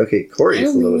guy. Okay, Corey I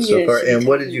is the don't lowest need so it. far. And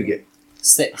what did you get?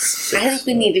 6. I think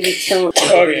we need to be killing.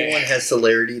 Everyone has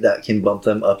celerity that can bump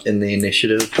them up in the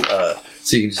initiative,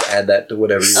 so you can just add that to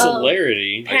whatever you want.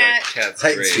 Celerity. I got cat's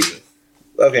Height grade. speed.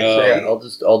 Okay, so yeah,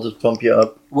 I'll just bump you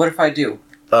up. What if I do?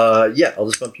 Yeah, I'll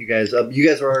just bump you guys up. You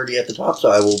guys are already at the top, so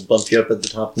I will bump you up at the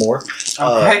top more. Okay.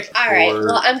 Alright, for-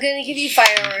 well, I'm gonna give you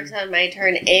fireworks on my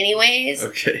turn anyways.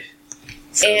 Okay.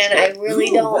 And I really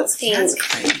don't that's think.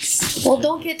 nice. Well,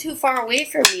 don't get too far away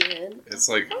from me then. It's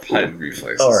like hiding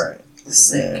reflexes. All right.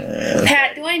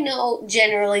 Pat, do I know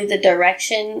generally the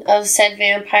direction of said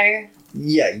vampire?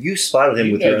 Yeah, you spotted him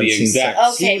You with know your the unseen exact-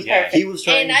 sense. Okay, Yeah. perfect. He was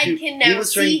trying And I to. can he now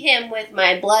was see trying, him with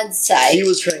my blood sight. He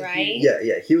was trying. right?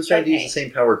 Yeah. He was trying to use Okay. the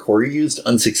same power Corey used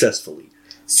unsuccessfully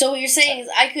So what you're saying is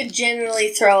I could generally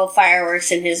throw fireworks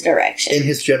in his direction. in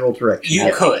his general direction.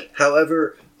 You could.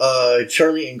 However,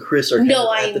 Charlie and Chris are kind No,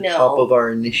 of I at the know. top of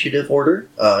our initiative order.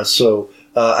 So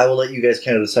I will let you guys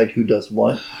kind of decide who does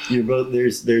what. You're both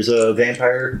there's a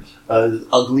vampire,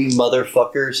 ugly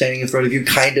motherfucker standing in front of you,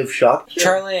 kind of shocked.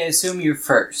 Charlie, I assume you're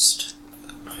first.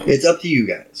 It's up to you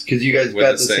guys because you guys We're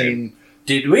got the the same. same.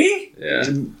 Did we? Yeah.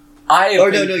 I have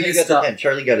Or been no, you pissed got the off. 10.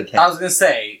 Charlie got a 10. I was gonna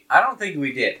say, I don't think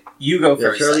we did. You go Yeah,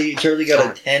 first. Charlie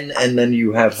got a 10, and then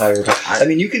you have higher. I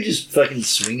mean, you could just fucking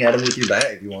swing at him with your bat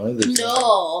if you wanted. There's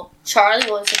No, Charlie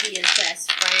wants to be his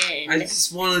best friend. I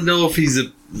just want to know if he's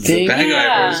a Think- bad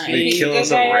guy or is he Yeah, killing good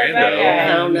some guy or bad rando.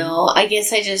 guy. I don't know. I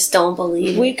guess I just don't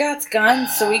believe We it. got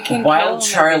guns, so we can While kill him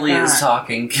Charlie every is time.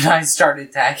 talking, can I start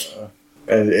attacking?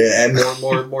 and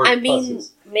more. I mean, pluses.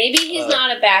 maybe he's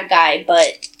not a bad guy,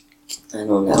 but I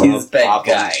don't know. He's a bad Pop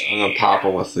him. guy. I'm gonna pop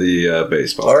him with the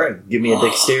baseball. All right, give me a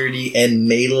dexterity and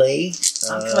melee.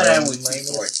 I'm coming out with two minus-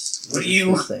 swords. what What do is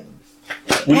you? this thing?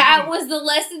 Pat was the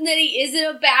lesson that he isn't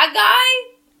a bad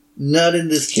guy? Not in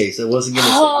this case. I wasn't going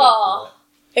to say Oh,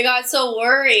 I got so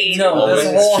worried. No, Oh, this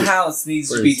wait, whole it's house needs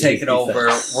to for be his taken over.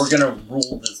 defense. We're gonna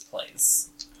rule this place.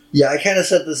 Yeah, I kind of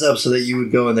set this up so that you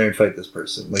would go in there and fight this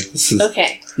person. Like this is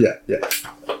Okay. yeah.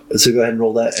 So go ahead and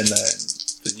roll that, and then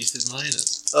But you said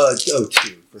minus. 2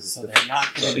 for his So defense. they're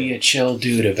not going to be a chill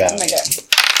dude about Oh my it. god.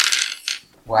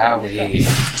 Wow.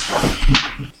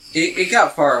 It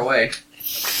got far away.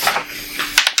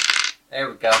 There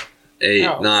we go. 8,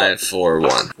 Oh, 9, 4, 1.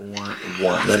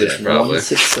 1. That is Yeah, probably. one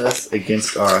success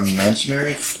against our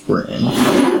imaginary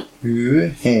friend who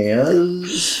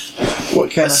has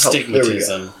what kind of health? There we go.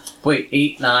 Astigmatism. Wait,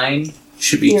 8, 9.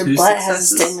 Should be Your 2 butt has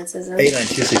successes. astigmatism. 8 on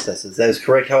 2 successes. That is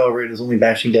correct. However, it is only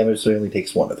bashing damage, so it only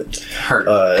takes 1 of it.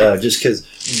 Hurt. Just because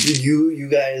you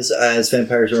guys, as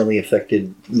vampires, are only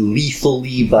affected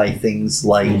lethally by things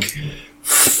like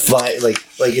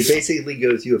it basically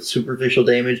goes, you have superficial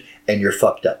damage and you're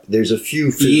fucked up. There's a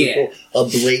few physical. Yeah. A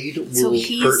blade will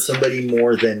hurt somebody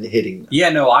more than hitting them. Yeah,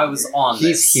 no, I was on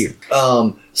He's this. here.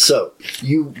 So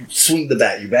you swing the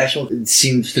bat. You bash him. It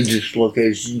seems to just look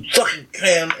as you fucking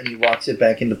cam, and he locks it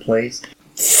back into place.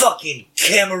 Fucking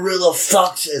Camarilla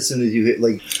fucks! As soon as you hit,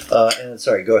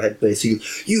 sorry, go ahead, basically.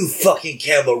 You fucking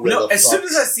Camarilla No, fucks. as soon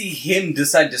as I see him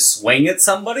decide to swing at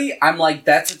somebody, I'm like,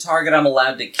 that's a target I'm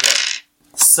allowed to kill.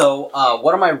 So,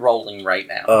 what am I rolling right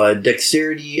now?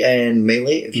 Dexterity and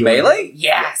melee. If you Melee?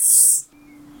 Yes!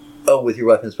 Oh, with your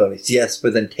weapons bonus. Yes,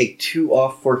 but then take 2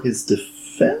 off for his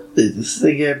defense.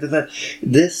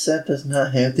 This set does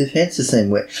not have defense the same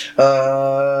way.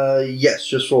 Yes,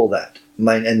 just roll that.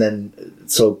 And then,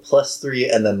 so +3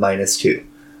 and then -2.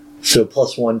 So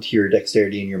 +1 to your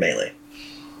dexterity and your melee.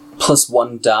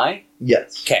 +1 die?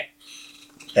 Yes. Okay.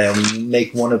 And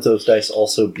make one of those dice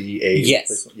also be a...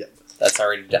 Yes. Yeah. That's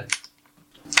already done.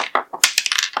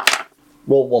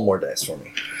 Roll 1 more dice for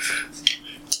me.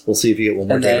 We'll see if you get 1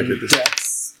 more And damage then with this.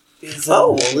 Dex is Oh,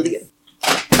 roll it again.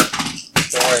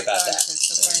 Don't worry about that.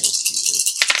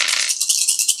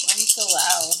 Why are you so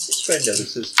loud? His friend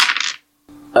notices.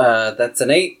 That's an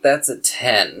 8, that's a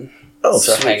 10. Oh,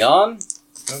 so sweet. hang on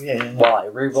Oh, yeah. while I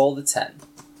re-roll the 10.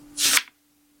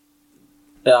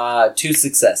 2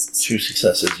 successes. 2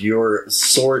 successes. Your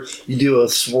sword, you do a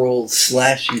swirl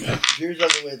slash, you veers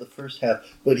out of the way the first half,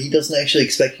 but he doesn't actually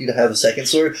expect you to have a second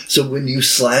sword, so when you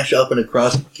slash up and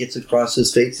across, it gets across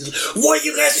his face, he's like, why are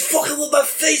you guys fucking with my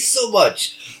face so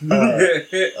much?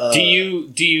 Do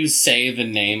you say the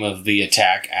name of the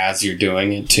attack as you're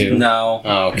doing it too? No.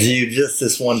 Oh, okay. Do you just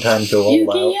this one time go all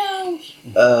out?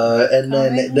 And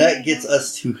then that gets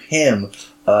us to him.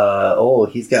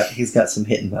 He's got some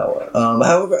hitting power.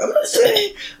 However, I'm gonna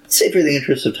say for the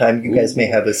interest of time, you guys may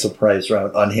have a surprise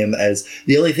round on him, as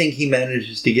the only thing he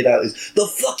manages to get out is the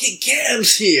fucking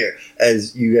cam's here.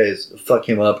 As you guys fuck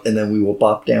him up, and then we will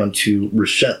bop down to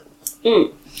Rochelle.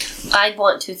 I'd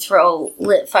want to throw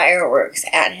lit fireworks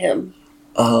at him.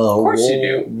 Of course you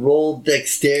do. Roll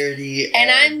dexterity,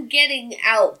 And I'm getting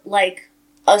out like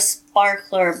a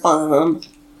sparkler bomb.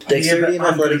 dexterity and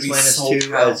I'm gonna athletics be -2, so as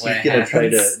proud he's when it gonna try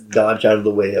to happens. dodge out of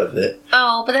the way of it.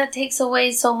 Oh, but that takes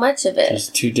away so much of it. There's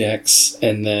 2 decks,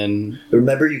 and then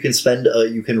Remember, you can spend,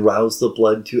 you can rouse the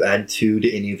blood to add 2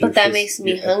 to any of your. But that makes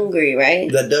me hungry,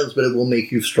 right? That does, but it will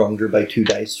make you stronger by 2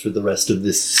 dice for the rest of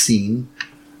this scene.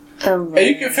 And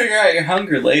you can figure out your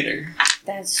hunger later.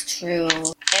 That's true.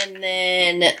 And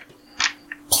then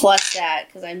plus that,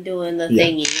 because I'm doing the Yeah.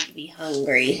 thing you need to be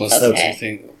hungry. plus Okay.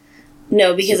 everything.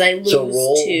 No, because I lose So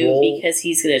roll- 2 because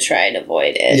he's going to try and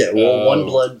avoid it. Yeah, roll Oh. 1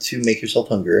 blood to make yourself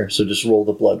hunger. So just roll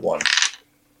the blood 1,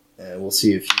 and we'll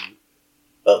see if you.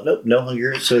 Oh nope, no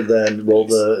hunger. So then roll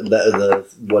the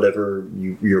whatever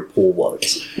your pool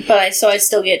was. But I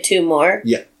still get 2 more?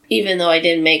 Yeah. Even though I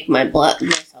didn't make myself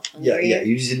Yeah, hungry? yeah.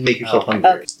 You just didn't make yourself Oh. hungry.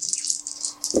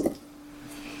 Okay.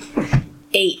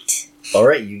 8. All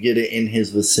right, you get it in his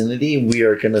vicinity. We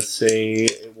are gonna say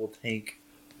it will take.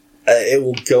 It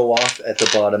will go off at the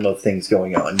bottom of things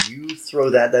going on. You throw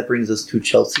that. That brings us to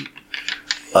Chelsea.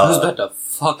 I was about to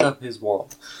fuck up his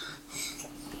world.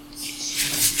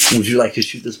 Would you like to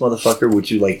shoot this motherfucker? Would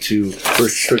you like to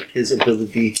restrict his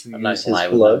ability to I'm not use gonna lie,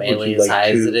 his with blood? my Would melee you as like high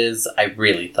as to? it is, I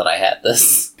really thought I had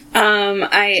this.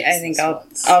 I think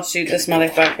I'll shoot this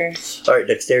motherfucker. All right,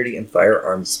 dexterity and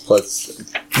firearms plus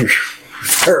your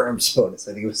firearms bonus.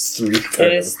 I think it was 3.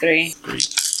 It is 3.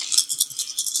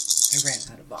 I ran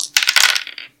out of bombs.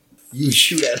 You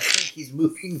shoot at him. He's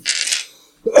moving.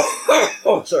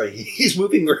 Oh, sorry. He's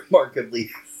moving remarkably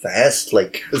fast,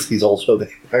 like, because he's also a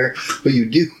vampire. But you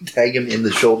do tag him in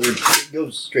the shoulder. It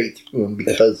goes straight through him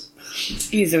because.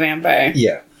 He's a vampire.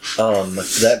 Yeah.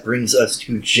 That brings us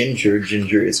to Ginger.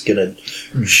 Ginger is gonna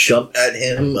jump at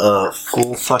him,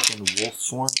 full fucking wolf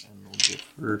form, and we'll give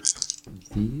her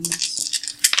these.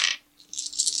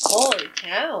 Holy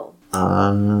cow.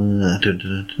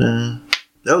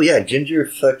 Oh yeah, Ginger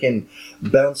fucking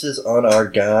bounces on our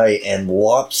guy and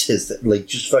locks his, like,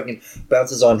 just fucking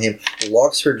bounces on him,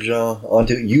 locks her jaw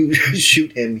onto you.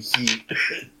 Shoot him, he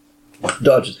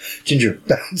dodges. Ginger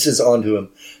bounces onto him,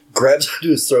 grabs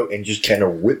onto his throat, and just kind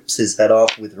of rips his head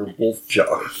off with her wolf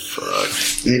jaw.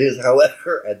 It is,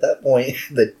 however, at that point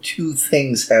that 2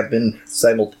 things happen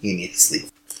simultaneously.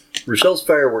 Rochelle's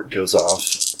firework goes off,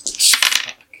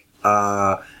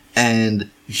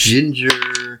 and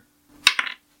Ginger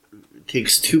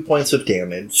takes 2 points of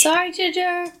damage. Sorry,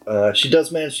 Ginger. She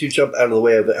does manage to jump out of the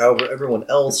way of it. However, everyone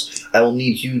else, I will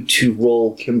need you to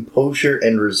roll Composure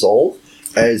and Resolve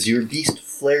as your beast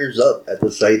flares up at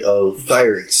the sight of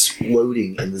fire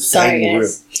exploding in the tiny room.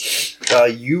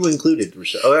 You included,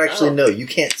 Rochelle. Oh, actually, no, you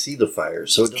can't see the fire,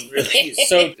 so it doesn't really...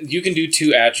 So you can do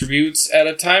 2 attributes at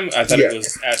a time? I thought it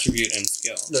was attribute and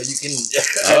skill. No, you can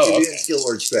attribute and skill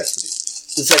or capacity.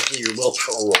 It's actually your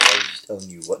willpower roll. I was just telling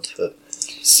you what to...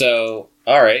 So,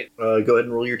 alright. Go ahead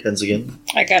and roll your 10s again.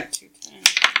 I got 2 10.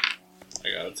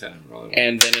 I got a 10.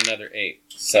 And then another 8.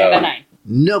 So And a 9.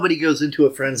 Nobody goes into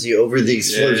a frenzy over the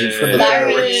explosion from the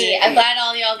Sorry. fireworks. I'm glad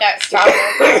all y'all got stronger.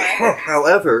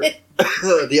 However,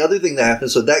 the other thing that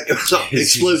happens, so that goes off,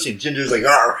 explosion. Ginger's like,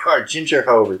 "Arr, arr." Ginger,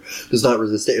 however, does not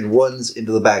resist it and runs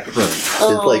into the back room. It's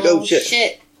like, oh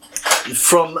shit.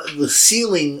 From the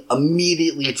ceiling,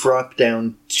 immediately drop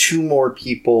down 2 more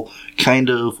people.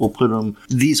 Kind of, we'll put them,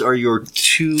 these are your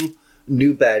 2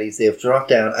 new baddies. They have dropped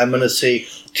down. I'm going to say,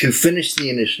 to finish the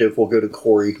initiative, we'll go to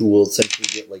Corey, who will essentially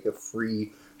get like a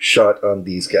free shot on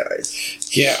these guys.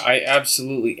 yeah, I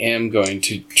absolutely am going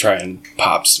to try and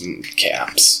pop some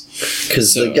caps.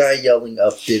 Because the guy yelling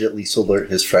up did at least alert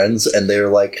his friends, and they're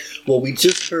like, well, we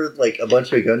just heard like a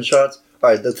bunch of gunshots.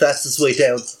 Alright, the fastest way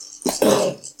down.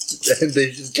 And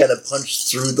they just kind of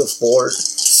punched through the floor.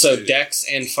 So dex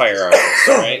and firearms,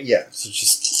 right? Yeah. So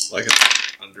just Like an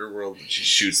underworld that she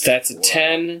shoots. that's a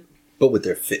 10. But with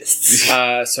their fists.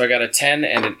 So I got a 10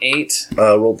 and an 8.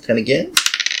 Roll the 10 again.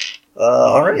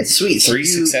 Alright, sweet. So 3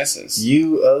 successes.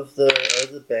 You of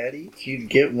the baddie, you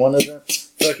get one of them.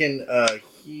 Fucking,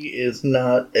 he is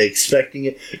not expecting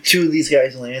it. 2 of these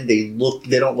guys land. They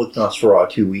don't look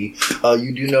Nosferatu-y.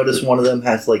 You do notice one of them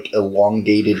has like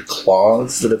elongated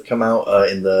claws that have come out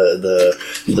in the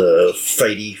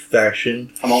fighty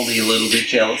fashion. I'm only a little bit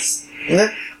jealous.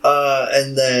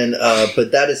 And then,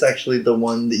 but that is actually the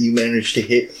one that you managed to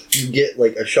hit. You get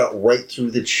like a shot right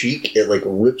through the cheek. It like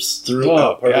rips through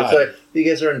part of the side. You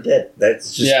guys aren't dead.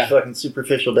 That's just fucking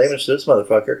superficial damage to this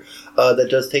motherfucker. That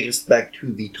does take us back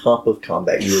to the top of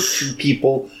combat. You have 2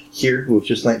 people here who have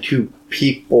just landed. 2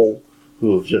 people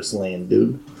who have just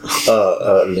landed.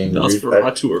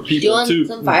 Nosferatu are Do you people want too.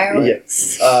 some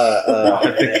fireworks?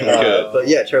 I think I'm good. But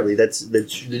yeah, Charlie, that's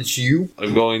you.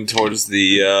 I'm going towards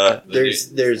the.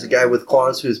 There's a guy with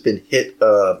claws who's been hit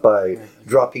by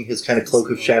dropping his kind of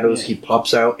cloak of shadows. He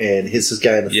pops out and hits this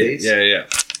guy in the face. Yeah.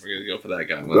 We're gonna go for that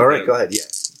guy. All right, go ahead. Yeah.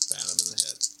 Bat him in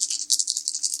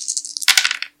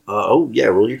the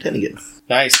head. Roll your 10 again.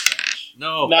 Nice catch.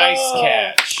 No. Nice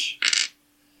catch.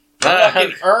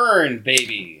 Fucking earn,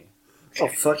 baby. Oh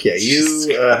fuck yeah!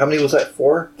 You how many was that?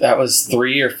 4? That was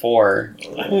 3 or 4.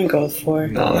 I'm gonna go with 4.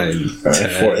 9. Alright,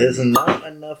 4. It is not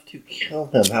enough to kill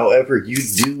him. However, you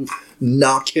do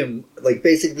knock him. Like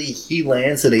basically, he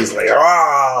lands and he's like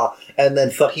ah, and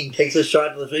then fucking takes a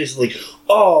shot in the face. Like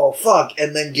oh fuck,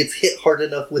 and then gets hit hard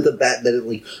enough with a bat that it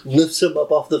like lifts him up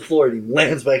off the floor and he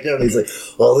lands back down. And he's like,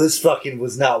 well, this fucking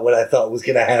was not what I thought was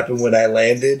gonna happen when I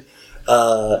landed.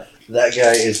 That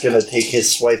guy is going to take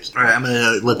his swipes. Alright, I'm going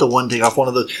to let the one take off one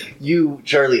of those. You,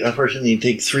 Charlie, unfortunately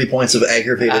take 3 points of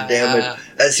aggravated damage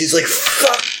as he's like,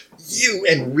 fuck you,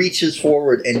 and reaches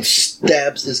forward and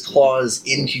stabs his claws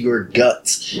into your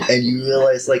guts. And you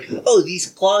realize, like, oh, these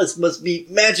claws must be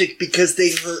magic because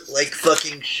they hurt like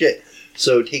fucking shit.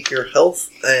 So take your health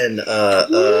and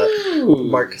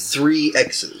mark 3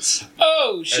 X's.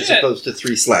 Oh, shit. As opposed to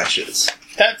 3 slashes.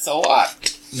 That's a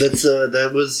lot. You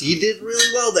did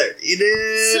really well there. You did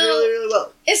really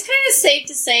well. It's kind of safe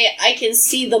to say I can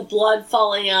see the blood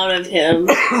falling out of him.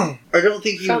 I don't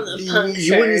think From the you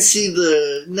puncture. wouldn't see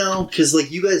no, because like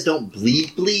you guys don't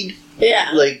bleed.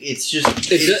 Yeah. Like it's just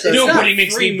Nobody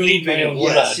makes me bleed my own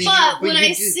Yeah, blood. see, But when you I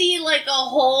do- see like a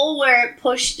hole where it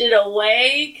pushed it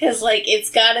away, because like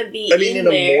it's gotta be I mean, in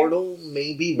there. Immortal,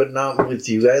 maybe, but not with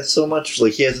you guys so much.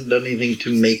 Like, he hasn't done anything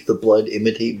to make the blood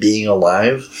imitate being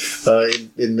alive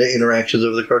in the interactions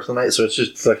over the course of the night, so it's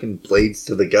just fucking blades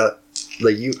to the gut.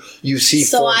 Like, you see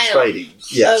So forms I don't- fighting.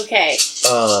 Yes. Okay.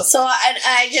 So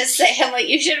I just say, I'm like,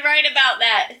 you should write about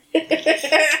that.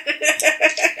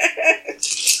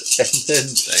 And then,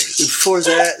 for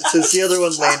that, since the other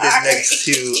one landed next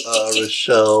to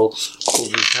Rochelle, we'll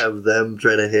just have them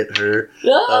try to hit her.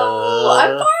 No,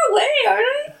 I'm far away, aren't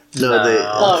I? No, they...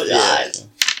 Oh, yeah. God.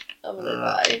 I'm gonna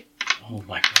die. Oh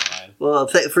my god. Well,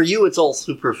 for you, it's all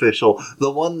superficial. The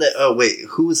one that... Oh, wait.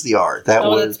 Who was the R? That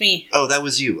was... that's me. Oh, that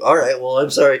was you. All right. Well, I'm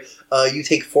sorry. You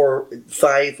take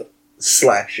 5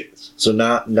 slashes. So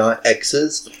not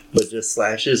X's, but just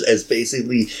slashes, as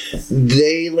basically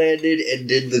they landed and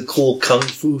did the cool kung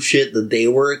fu shit that they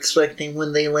were expecting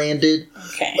when they landed.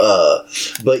 Okay.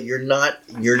 But you're not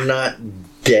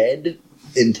dead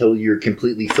until you're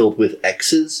completely filled with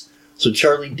X's. So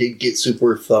Charlie did get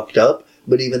super fucked up,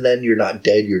 but even then you're not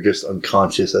dead, you're just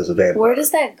unconscious as a vampire. Where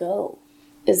does that go?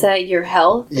 Is that your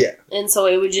health? Yeah. And so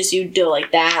it would just, you'd do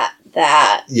like that,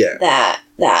 Yeah.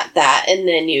 that, and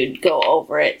then you'd go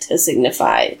over it to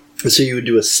signify. So you would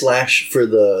do a slash for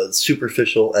the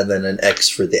superficial and then an X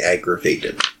for the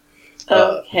aggravated.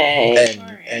 Okay.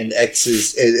 And X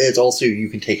is, it's also, you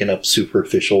can take it up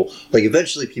superficial. Like,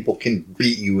 eventually people can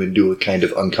beat you and do a kind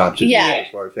of unconscious as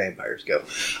far as vampires go.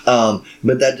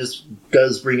 But that just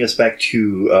does bring us back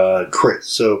to Chris.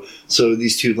 So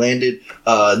these two landed.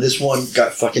 This one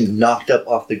got fucking knocked up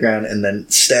off the ground and then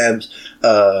stabs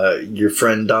your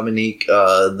friend Dominique.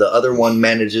 The other one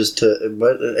manages to...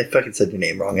 What? I fucking said your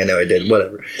name wrong. I know I did.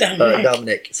 Whatever.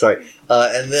 Dominic. Sorry.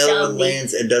 And the other one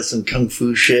lands and does some kung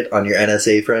fu shit on your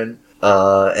NSA friend.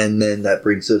 And then that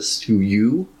brings us to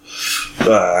you.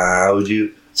 How would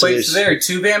you... Wait, so there are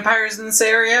 2 vampires in this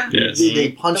area? Yes.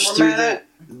 They punched through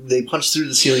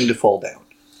the ceiling to fall down.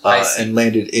 And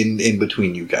landed in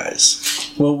between you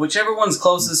guys. Well, whichever one's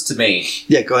closest to me.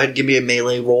 Yeah, go ahead and give me a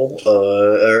melee roll.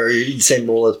 Or same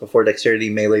roll as before, dexterity,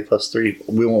 melee +3.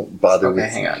 We won't bother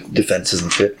with defenses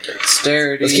and shit.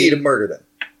 Dexterity. Let's get you to murder them.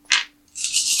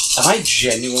 Am I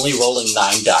genuinely rolling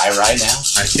 9 die right now?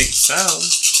 I think so.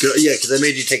 Yeah, because I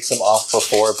made you take some off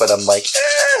before, but I'm like,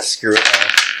 screw it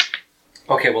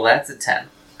now. Okay, well that's a 10.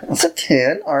 That's a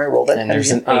 10. Alright, roll that. And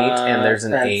there's an 8, and there's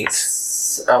an 8.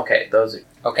 Okay, those are...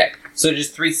 Okay, so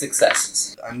just 3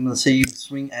 successes. I'm gonna say you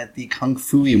swing at the kung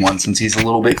fu-y one since he's a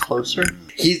little bit closer.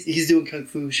 He's doing kung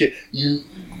fu shit. You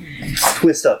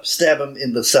twist up, stab him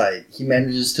in the side. He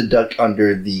manages to duck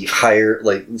under the higher,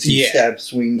 stab,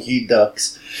 swing, he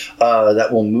ducks. That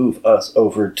will move us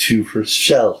over to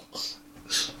Rochelle.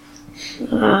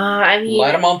 I mean...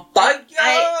 Light him on fire!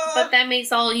 But that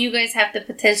makes all you guys have to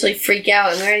potentially freak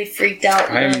out, and I already freaked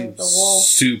out. I'm the wolf.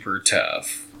 super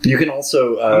tough. You can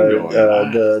also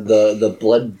the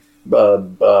blood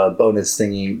bonus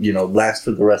thingy, last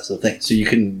for the rest of the thing. So you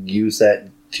can use that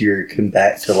to your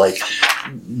combat to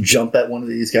jump at one of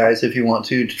these guys if you want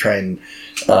to try and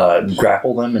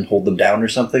grapple them and hold them down or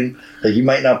something. Like, you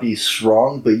might not be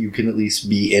strong, but you can at least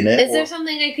be in it. Is there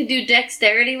something I could do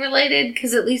dexterity related?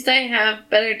 Because at least I have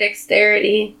better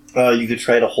dexterity. You could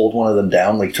try to hold one of them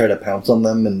down, try to pounce on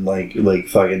them and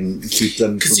fucking keep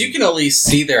them. Because you can at least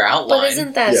see their outline. But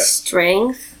isn't that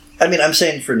strength? I mean, I'm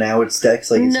saying for now it's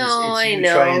dex. It's I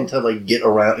know. Trying to get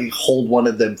around, hold one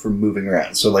of them from moving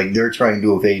around. So they're trying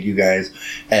to evade you guys,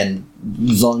 and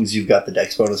as long as you've got the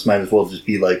dex bonus, might as well just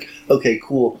be okay,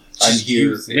 cool, I'm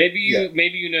here. Maybe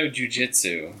you know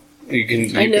jujitsu. You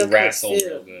can wrestle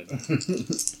real good.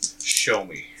 Show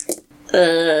me.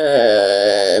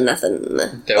 Nothing.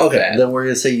 Okay, then we're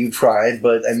gonna say you tried,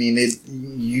 but I mean,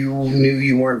 you knew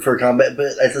you weren't for combat,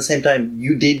 but at the same time,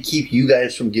 you did keep you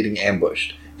guys from getting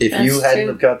ambushed. If you hadn't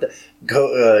have got that,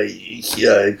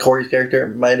 Corey's character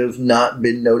might have not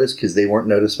been noticed because they weren't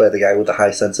noticed by the guy with the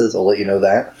high senses. I'll let you know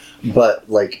that. But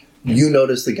you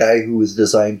noticed the guy who was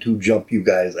designed to jump you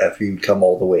guys after you'd come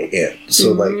all the way in.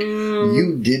 So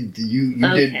you did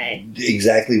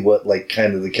exactly what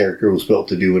kind of the character was built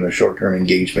to do in a short term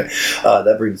engagement.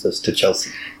 That brings us to Chelsea.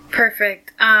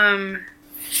 Perfect.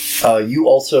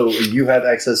 You have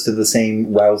access to the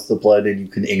same rouse the blood, and you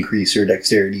can increase your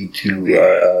dexterity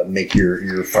to make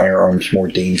your firearms more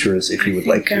dangerous if you would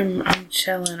like to. I'm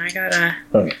chilling. I got a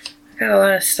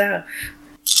lot of stuff.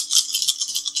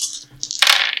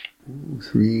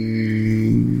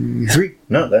 Three.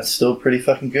 No, that's still pretty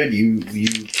fucking good. You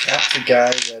catch the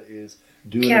guy that is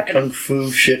doing kung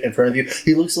fu shit in front of you.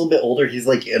 He looks a little bit older. He's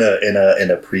in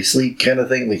a priestly kind of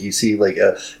thing. You see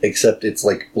except it's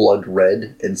blood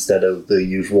red instead of the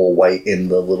usual white in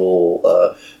the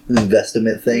little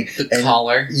vestment thing. The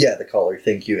collar. Yeah, the collar.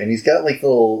 Thank you. And he's got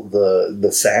the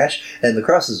sash, and the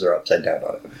crosses are upside down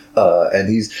on it. And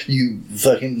you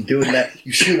fucking doing that.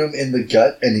 You shoot him in the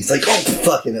gut, and he's like, oh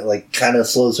fuck, and it kind of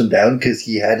slows him down because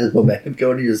he had his momentum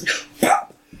going. He just pop.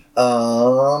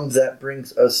 That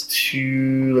brings us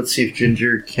to, let's see if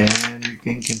Ginger can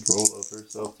regain control of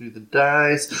herself through the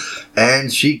dice,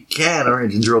 and she can. Alright,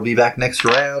 Ginger will be back next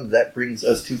round. That brings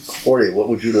us to Corey. What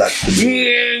would you like to do?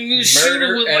 Yeah, shoot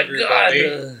him with my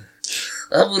gun.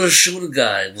 I'm gonna shoot a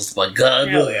guy with my gun.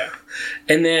 Hell yeah.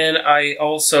 And then I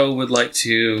also would like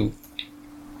to...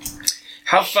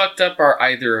 How fucked up are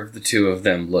either of the two of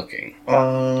them looking?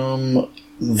 The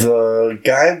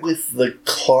guy with the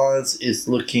claws is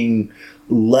looking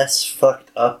less fucked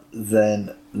up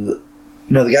than the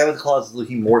guy with the claws is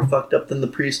looking more fucked up than the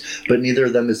priest, but neither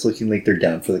of them is looking like they're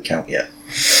down for the count yet.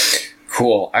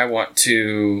 Cool. I want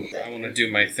to do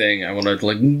my thing. I want to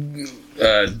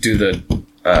do the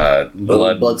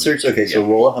blood search. Okay, so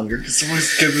roll a hunger. Can someone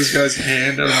get this guy's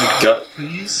hand on the gut,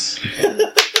 please?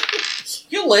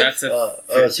 You'll live.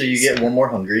 That's so you get one more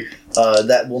hungry.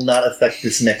 That will not affect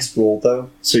this next roll though.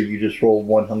 So you just roll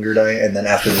one hunger die, and then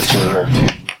after this you'll roll 2.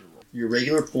 Your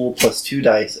regular pool plus 2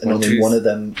 dice, and only one of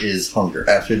them is hunger.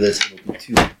 After this, it'll be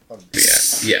 2 hunger.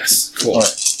 Yes. Cool. All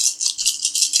right.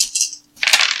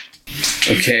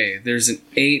 Okay, there's an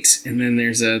 8, and then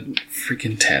there's a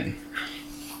freaking 10.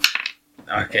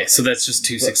 Okay, so that's just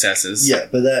 2 successes. Yeah,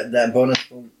 but that bonus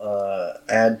will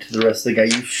add to the rest of the guy.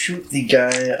 You shoot the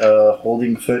guy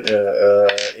holding foot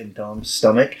in Dom's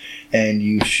stomach, and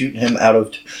you shoot him out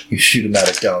of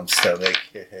Dom's stomach.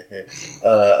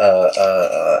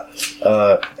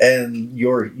 And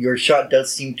your shot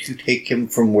does seem to take him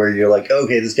from where you're like,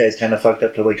 okay, this guy's kind of fucked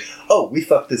up, to like, oh, we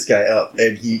fucked this guy up,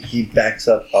 and he backs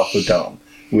up off of Dom,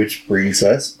 which brings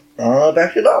us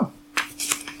back to Dom.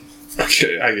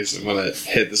 Okay, I guess I'm gonna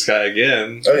hit this guy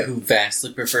again. Oh, yeah. Who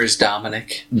vastly prefers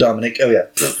Dominic. Dominic, oh yeah.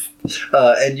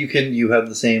 And you have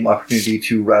the same opportunity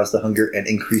to rouse the hunger and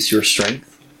increase your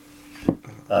strength.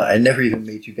 I never even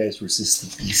made you guys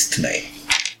resist the beast tonight.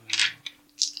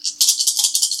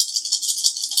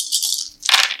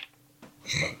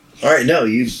 Alright, no,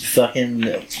 you fucking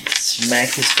smack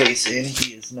his face in.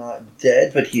 He is not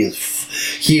dead, but he is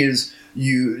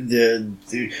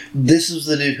this is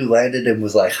the dude who landed and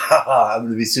was like, haha, I'm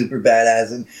gonna be super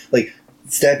badass and like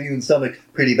stab you in the stomach,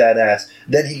 pretty badass.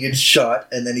 Then he gets shot,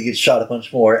 and then he gets shot a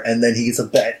bunch more, and then he gets a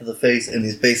bat to the face, and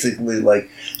he's basically like,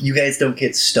 you guys don't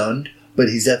get stunned, but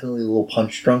he's definitely a little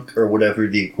punch drunk, or whatever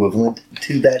the equivalent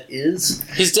to that is.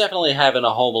 He's definitely having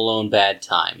a Home Alone bad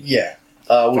time. Yeah.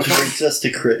 Which brings us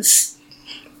to Chris.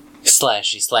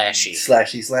 Slashy. Slashy.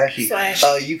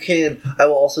 You can. I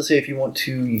will also say, if you want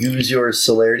to use your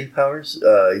celerity powers,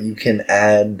 you can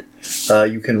add.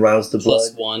 You can rouse the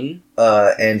blood. +1.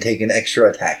 And take an extra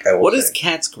attack. I will What say. is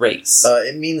Cat's Grace?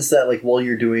 It means that, like, while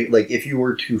you're doing, like, if you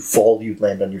were to fall, you'd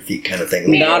land on your feet, kind of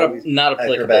thing. Not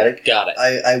applicable. Acrobatic. Got it.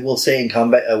 I will say in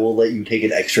combat, I will let you take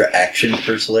an extra action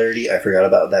per celerity. I forgot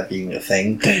about that being a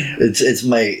thing.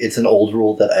 It's an old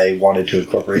rule that I wanted to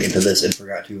incorporate into this and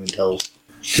forgot to until.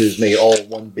 Because made all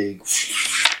one big.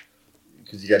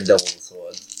 Because you got double the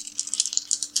sword.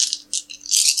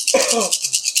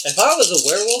 If I was a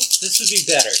werewolf, this would be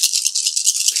better.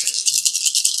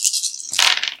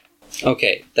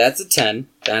 Okay, that's a 10.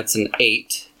 That's an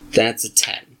 8. That's a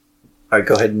 10. Alright,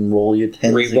 go ahead and roll your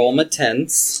 10s. Reroll my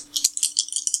 10s.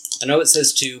 I know it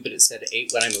says 2, but it said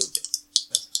 8 when I moved it.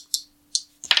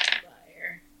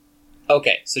 Liar.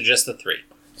 Okay, so just the 3.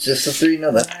 Just a 3?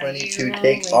 No, that's plenty to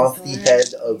take off the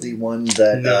head of the one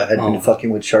that had been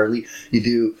fucking with Charlie. You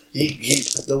do.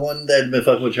 The one that had been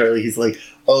fucking with Charlie, he's like,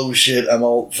 oh shit, I'm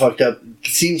all fucked up.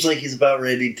 Seems like he's about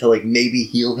ready to, like, maybe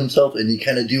heal himself, and you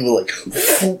kind of do,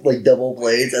 like double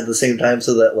blades at the same time,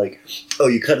 so that, like, oh,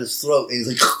 you cut his throat, and he's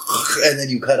like, and then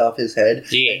you cut off his head,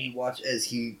 yeah. And you watch as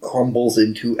he crumbles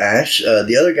into ash.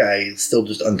 The other guy is still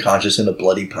just unconscious in a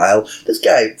bloody pile. This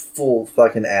guy, full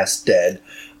fucking ass dead.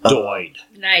 Died.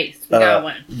 Nice. We got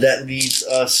one. That leads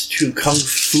us to Kung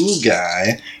Fu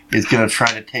Guy is going to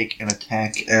try to take an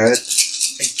attack at. I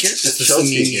guess This is the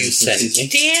meme you sent me.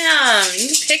 Damn,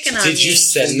 you're picking on me. Did you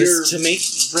send this to me?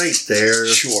 Right there.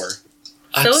 Sure. So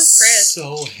I'm is Chris.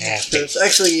 so happy. Chris,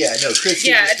 actually, yeah, no, Chris.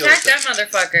 Yeah, attack that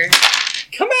motherfucker.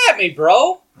 Come at me,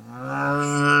 bro. 10.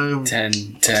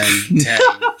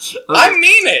 I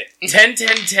mean it. 10,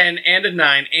 10, 10, and a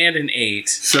 9, and an 8.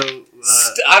 So,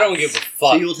 I don't give a so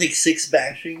fuck. you will take 6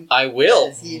 bashing. I will.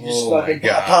 As he just Oh fucking my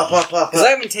God. pop. Because I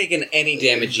haven't taken any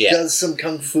damage yet. Does some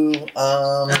Kung Fu.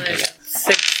 Another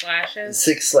 6 slashes.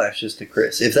 6 slashes to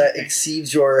Chris. If that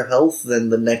exceeds your health, then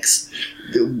the next.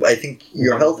 I think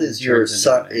your health is your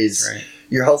right.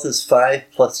 Your health is 5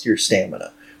 plus your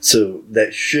stamina. So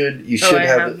that should I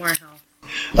have more health.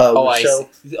 I so,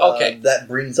 see. Okay. that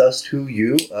brings us to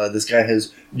you. This guy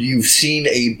you've seen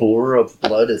a blur of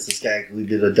blood as this guy actually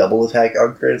did a double attack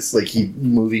on Chris, like he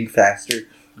moving faster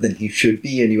than he should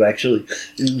be, and you actually,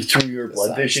 through your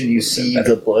blood vision, you see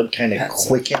the blood kind of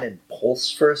quicken and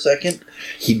pulse for a second.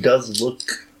 He does look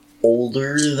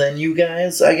older than you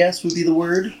guys, I guess would be the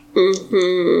word.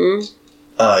 Mm-hmm.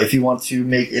 If you want to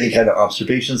make any kind of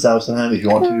observations, now's the time. If you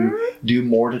want to do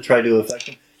more to try to affect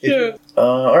him,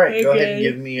 All right, go ahead Okay. and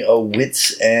give me a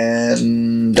wits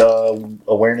and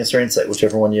awareness or insight,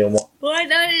 whichever one you want. Why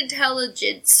not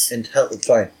intelligence?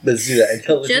 Fine, let's do that.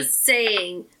 Intelligence. Just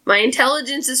saying. My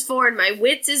intelligence is 4 and my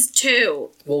wits is 2.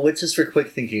 Well, wits is for quick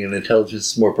thinking, and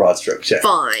intelligence is more broad strokes. Yeah.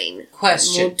 Fine.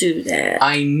 Question. We'll do that.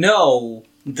 I know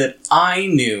that I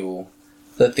knew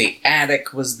that the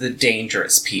attic was the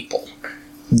dangerous people.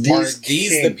 Are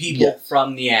these the people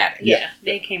from the attic? Yeah,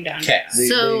 they came down. Okay.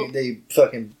 They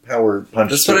fucking power punch.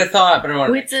 That's what I thought, but I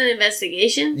want Wits and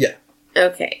investigation? Yeah.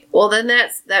 Okay. Well, then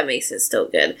that makes it still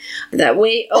good. That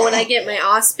way. Oh, and I get my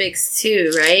auspics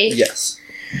too, right? Yes.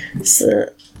 So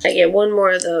I get one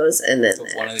more of those, and then So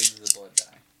one of these is a blood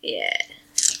die. yeah.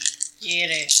 Get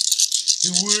it.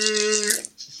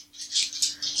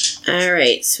 All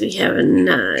right. So we have a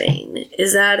 9.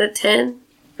 Is that a 10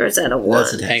 or is that a 1?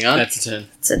 That's a 10. Hang on. That's a 10.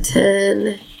 It's a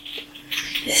 10.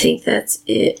 I think that's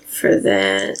it for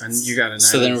that. And you got a 9.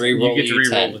 So then re-roll You get to your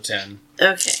re-roll 10. the 10.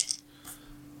 Okay.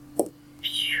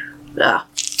 Ah,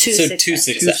 2 So successes. 2 Two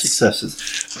successes. successes.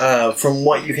 From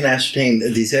what you can ascertain,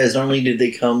 these guys, not only did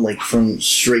they come like from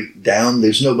straight down,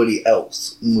 there's nobody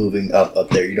else moving up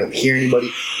there. You don't hear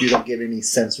anybody. You don't get any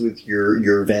sense with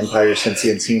your vampire sense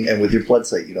the unseen, and with your blood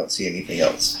sight, you don't see anything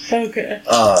else. Okay.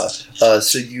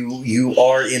 So you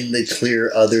are in the clear,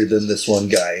 other than this one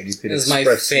guy, and you can This is my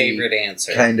expressly favorite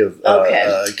answer. kind of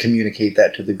Okay. communicate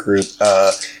that to the group.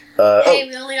 Hey,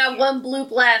 we only got one bloop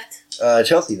left.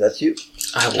 Chelsea, that's you.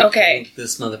 I will Okay. bloop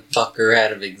this motherfucker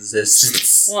out of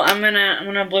existence. Well, I'm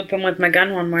gonna bloop him with my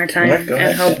gun one more time Alright, go and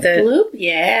ahead. hope that Bloop?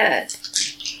 Yeah.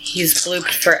 he's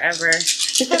blooped forever.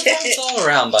 It's all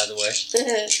around, by the way.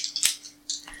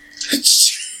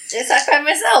 Yes, I find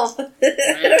myself.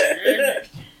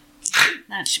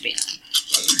 That should be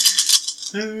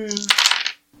on.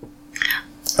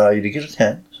 You did get a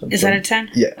 10. So Is that a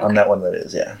 10? Yeah, on that one that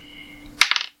is, yeah.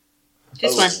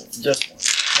 Just one. Just one.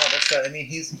 No, that's not, I mean,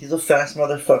 he's a fast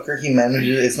motherfucker. He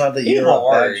manages. It's not that you're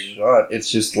hard. a bad shot.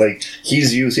 It's just like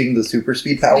he's using the super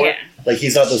speed power. Yeah. Like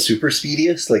he's not the super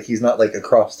speediest. Like he's not like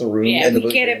across the room. Yeah, in the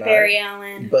we get it, movie Barry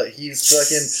Allen. But he's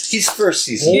first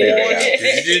season Barry Allen.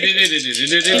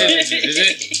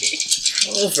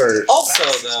 Over. Also,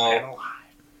 though,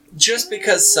 just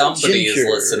because somebody Ginger. is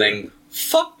listening,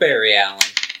 fuck Barry Allen.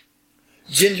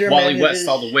 Ginger Wally manages, West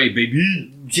all the way,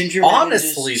 baby. Ginger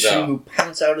Honestly, manages though. to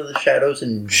pounce out of the shadows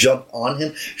and jump on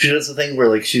him. She does the thing where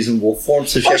like she's in wolf form,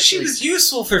 so she Oh, actually she was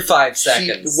useful for 5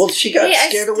 seconds. she got Hey, I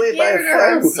scared away by a scared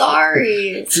her. I'm frog.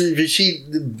 sorry. She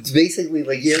basically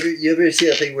like you ever see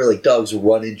that thing where like dogs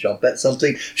run and jump at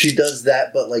something? She does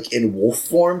that, but like in wolf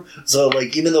form. So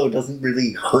like even though it doesn't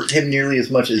really hurt him nearly as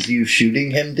much as you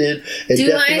shooting him did, it Do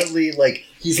definitely like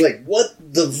he's like, where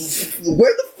the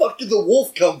fuck did the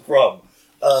wolf come from?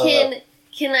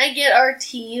 Can I get our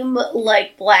team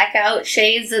like blackout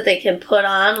shades that they can put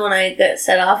on when I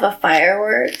set off a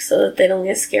firework so that they don't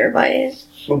get scared by it?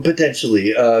 Well,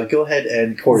 potentially. Go ahead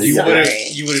and Corey. You Sorry. would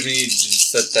have needed to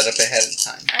set that up ahead of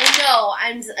time. I know.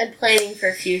 I'm planning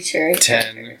for future.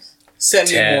 10. Send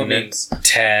me more 10. memes.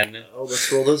 10. Oh,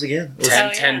 let's roll those again.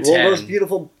 10, 10, Roll 10. those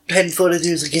beautiful pen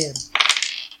footages again.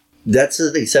 That's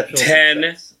an exceptional 10.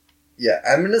 success. Yeah,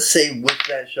 I'm gonna say with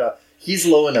that shot, he's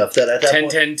low enough that at that 10,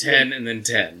 point, 10, 10, and then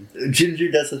 10. Ginger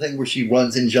does the thing where she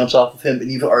runs and jumps off of him,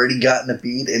 and you've already gotten a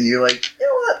bead, and you're like, you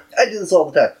know what? I do this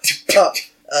all the time.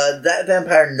 That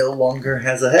vampire no longer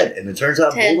has a head, and it turns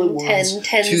out bullet wounds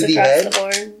tens to the across head the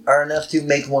board. are enough to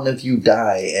make one of you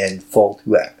die and fall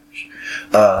to ash.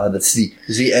 That's the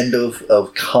end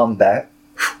of combat.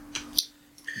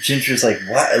 Ginger's like,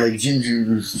 what? Like,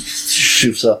 Ginger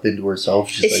shoots up into herself.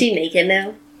 She's Is like, she naked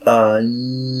now?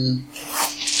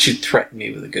 She threatened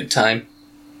me with a good time.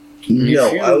 No,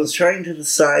 I was trying to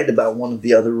decide about one of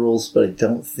the other rules, but I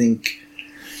don't think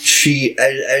she,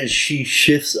 as she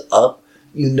shifts up,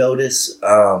 you notice,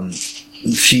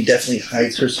 she definitely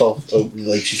hides herself,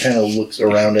 like, she kind of looks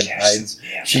around and hides.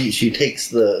 She takes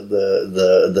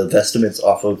the vestments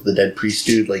off of the dead priest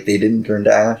dude, like they didn't turn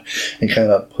to ash, and kind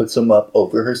of puts them up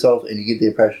over herself, and you get the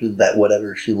impression that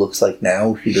whatever she looks like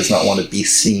now, she does not want to be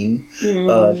seen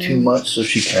too much, so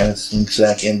she kind of sneaks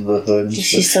back into the hood. And Is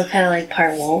she still kind of like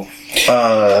part wolf?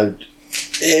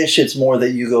 Ish, it's more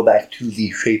that you go back to the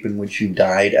shape in which you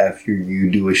died after you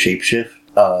do a shapeshift.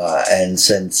 And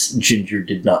since Ginger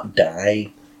did not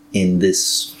die in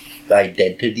this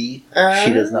identity,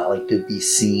 she does not like to be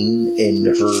seen in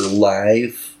her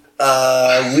life.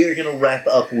 We're gonna wrap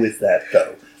up with that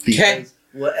though, because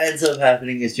what ends up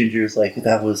happening is Ginger's like,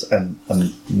 that was I'm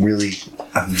really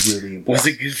impressed. Was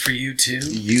it good for you too?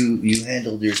 You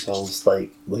handled yourselves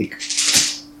like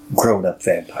grown-up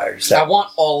vampires. I want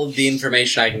all of the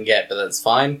information I can get, but that's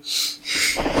fine.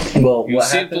 Well, You what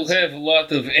seem happens? to have a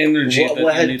lot of energy What, that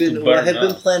what you had need been to what burn had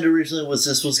been up. planned originally was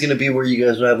this was going to be where you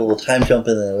guys would have a little time jump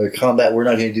and then a combat. We're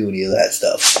not going to do any of that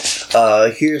stuff.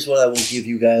 Here's what I will give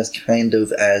you guys kind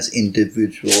of as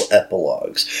individual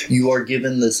epilogues. You are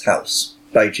given this house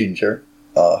by Ginger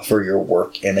for your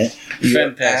work in it. You are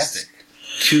Fantastic.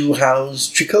 asked to house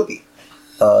Jacoby.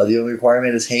 The only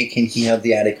requirement is, hey, can he have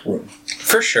the attic room?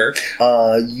 For sure.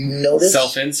 You notice...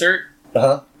 Self-insert?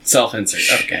 Uh-huh.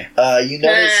 Self-insert, okay. You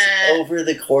notice over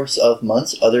the course of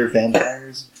months, other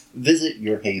vampires visit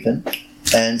your haven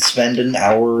and spend an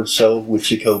hour or so with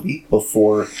Jacoby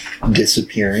before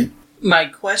disappearing. My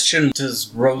question, does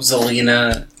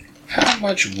Rosalina... How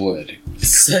much wood?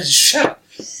 Shut up.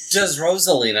 Does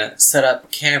Rosalina set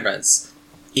up cameras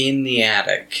in the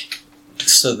attic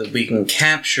so that we can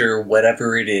capture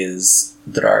whatever it is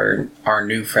that our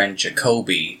new friend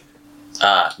Jacoby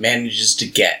manages to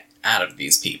get out of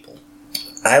these people?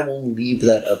 I will leave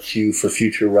that up to you for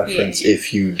future reference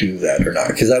if you do that or not,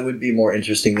 because that would be more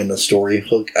interesting in the story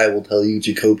hook. I will tell you,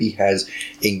 Jacoby has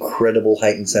incredible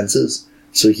heightened senses,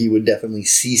 so he would definitely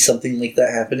see something like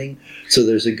that happening. So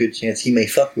there's a good chance he may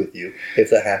fuck with you if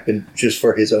that happened just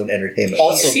for his own entertainment. He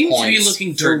Also seems to be points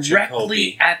looking for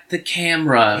directly Jacoby. at the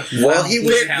camera. Well, he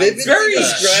was vividly Very Jim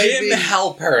describing...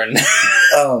 Halpern.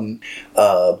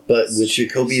 But with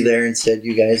Jacoby there instead,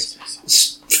 you guys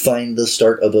find the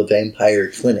start of a vampire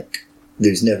clinic.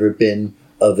 There's never been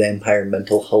a vampire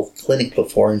mental health clinic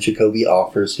before, and Jacoby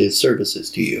offers his services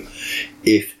to you.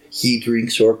 If he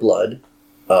drinks your blood,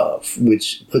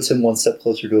 which puts him one step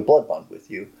closer to a blood bond with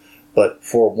you, but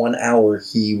for 1 hour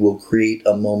he will create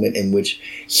a moment in which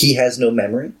he has no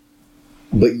memory,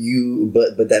 but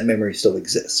that memory still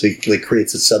exists. So he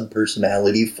creates a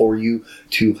sub-personality for you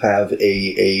to have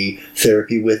a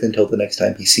therapy with until the next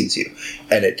time he sees you.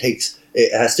 And it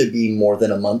has to be more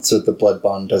than a month so that the blood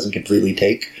bond doesn't completely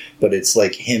take, but it's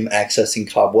like him accessing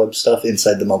cobweb stuff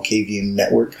inside the Malkavian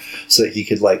network so that he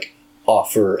could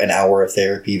offer an hour of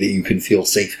therapy that you can feel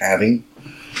safe having.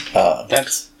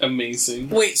 That's amazing.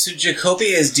 Wait, so Jacoby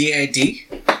is DID?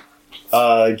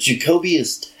 Jacoby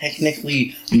is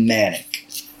technically manic.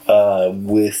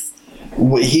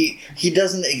 He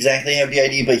doesn't exactly have the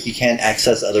ID, but he can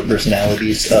access other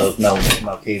personalities of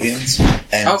Malkavians,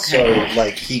 and so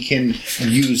he can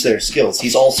use their skills.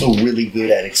 He's also really good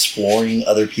at exploring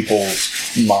other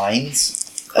people's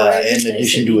minds, in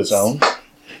addition to his own.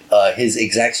 His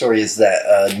exact story is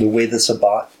that the way the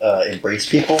Sabbat embrace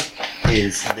people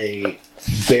is they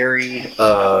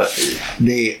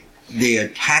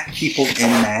attack people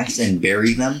en masse and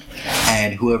bury them,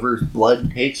 and whoever's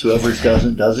blood takes, whoever's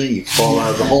doesn't, you fall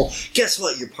out of the hole. Guess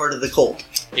what? You're part of the cult.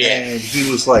 Yeah. And he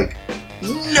was like,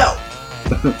 no!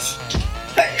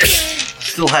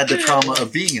 Still had the trauma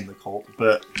of being in the cult,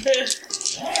 but...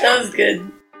 That was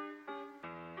good.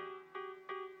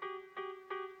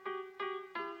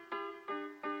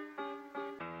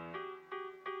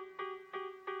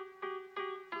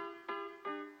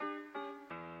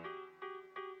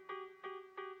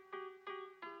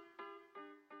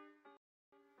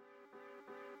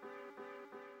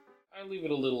 I leave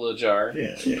it a little ajar.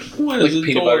 Yeah. Why Like is a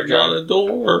peanut door butter jar. not a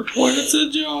door? Why is it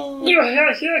a jar?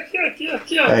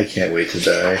 I can't wait to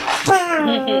die.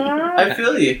 I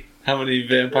feel you. How many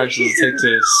vampires does it take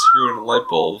to screw in a light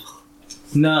bulb?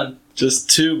 None. Just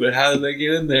 2, but how did they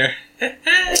get in there? Right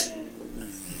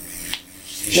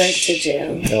to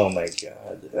jail. Oh my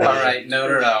god. Alright,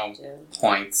 no.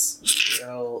 Points.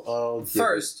 I'll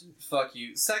First, fuck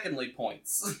you. Secondly,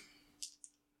 points.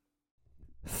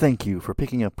 Thank you for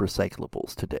picking up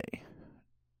Recyclables today.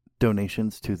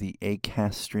 Donations to the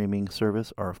Acast streaming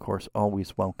service are of course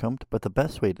always welcomed, but the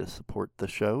best way to support the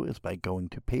show is by going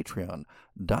to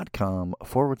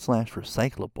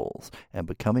patreon.com/recyclables and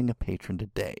becoming a patron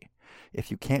today.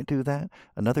 If you can't do that,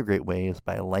 another great way is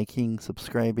by liking,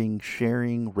 subscribing,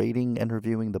 sharing, rating, and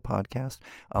reviewing the podcast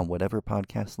on whatever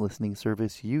podcast listening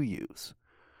service you use.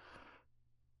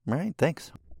 All right,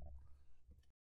 thanks.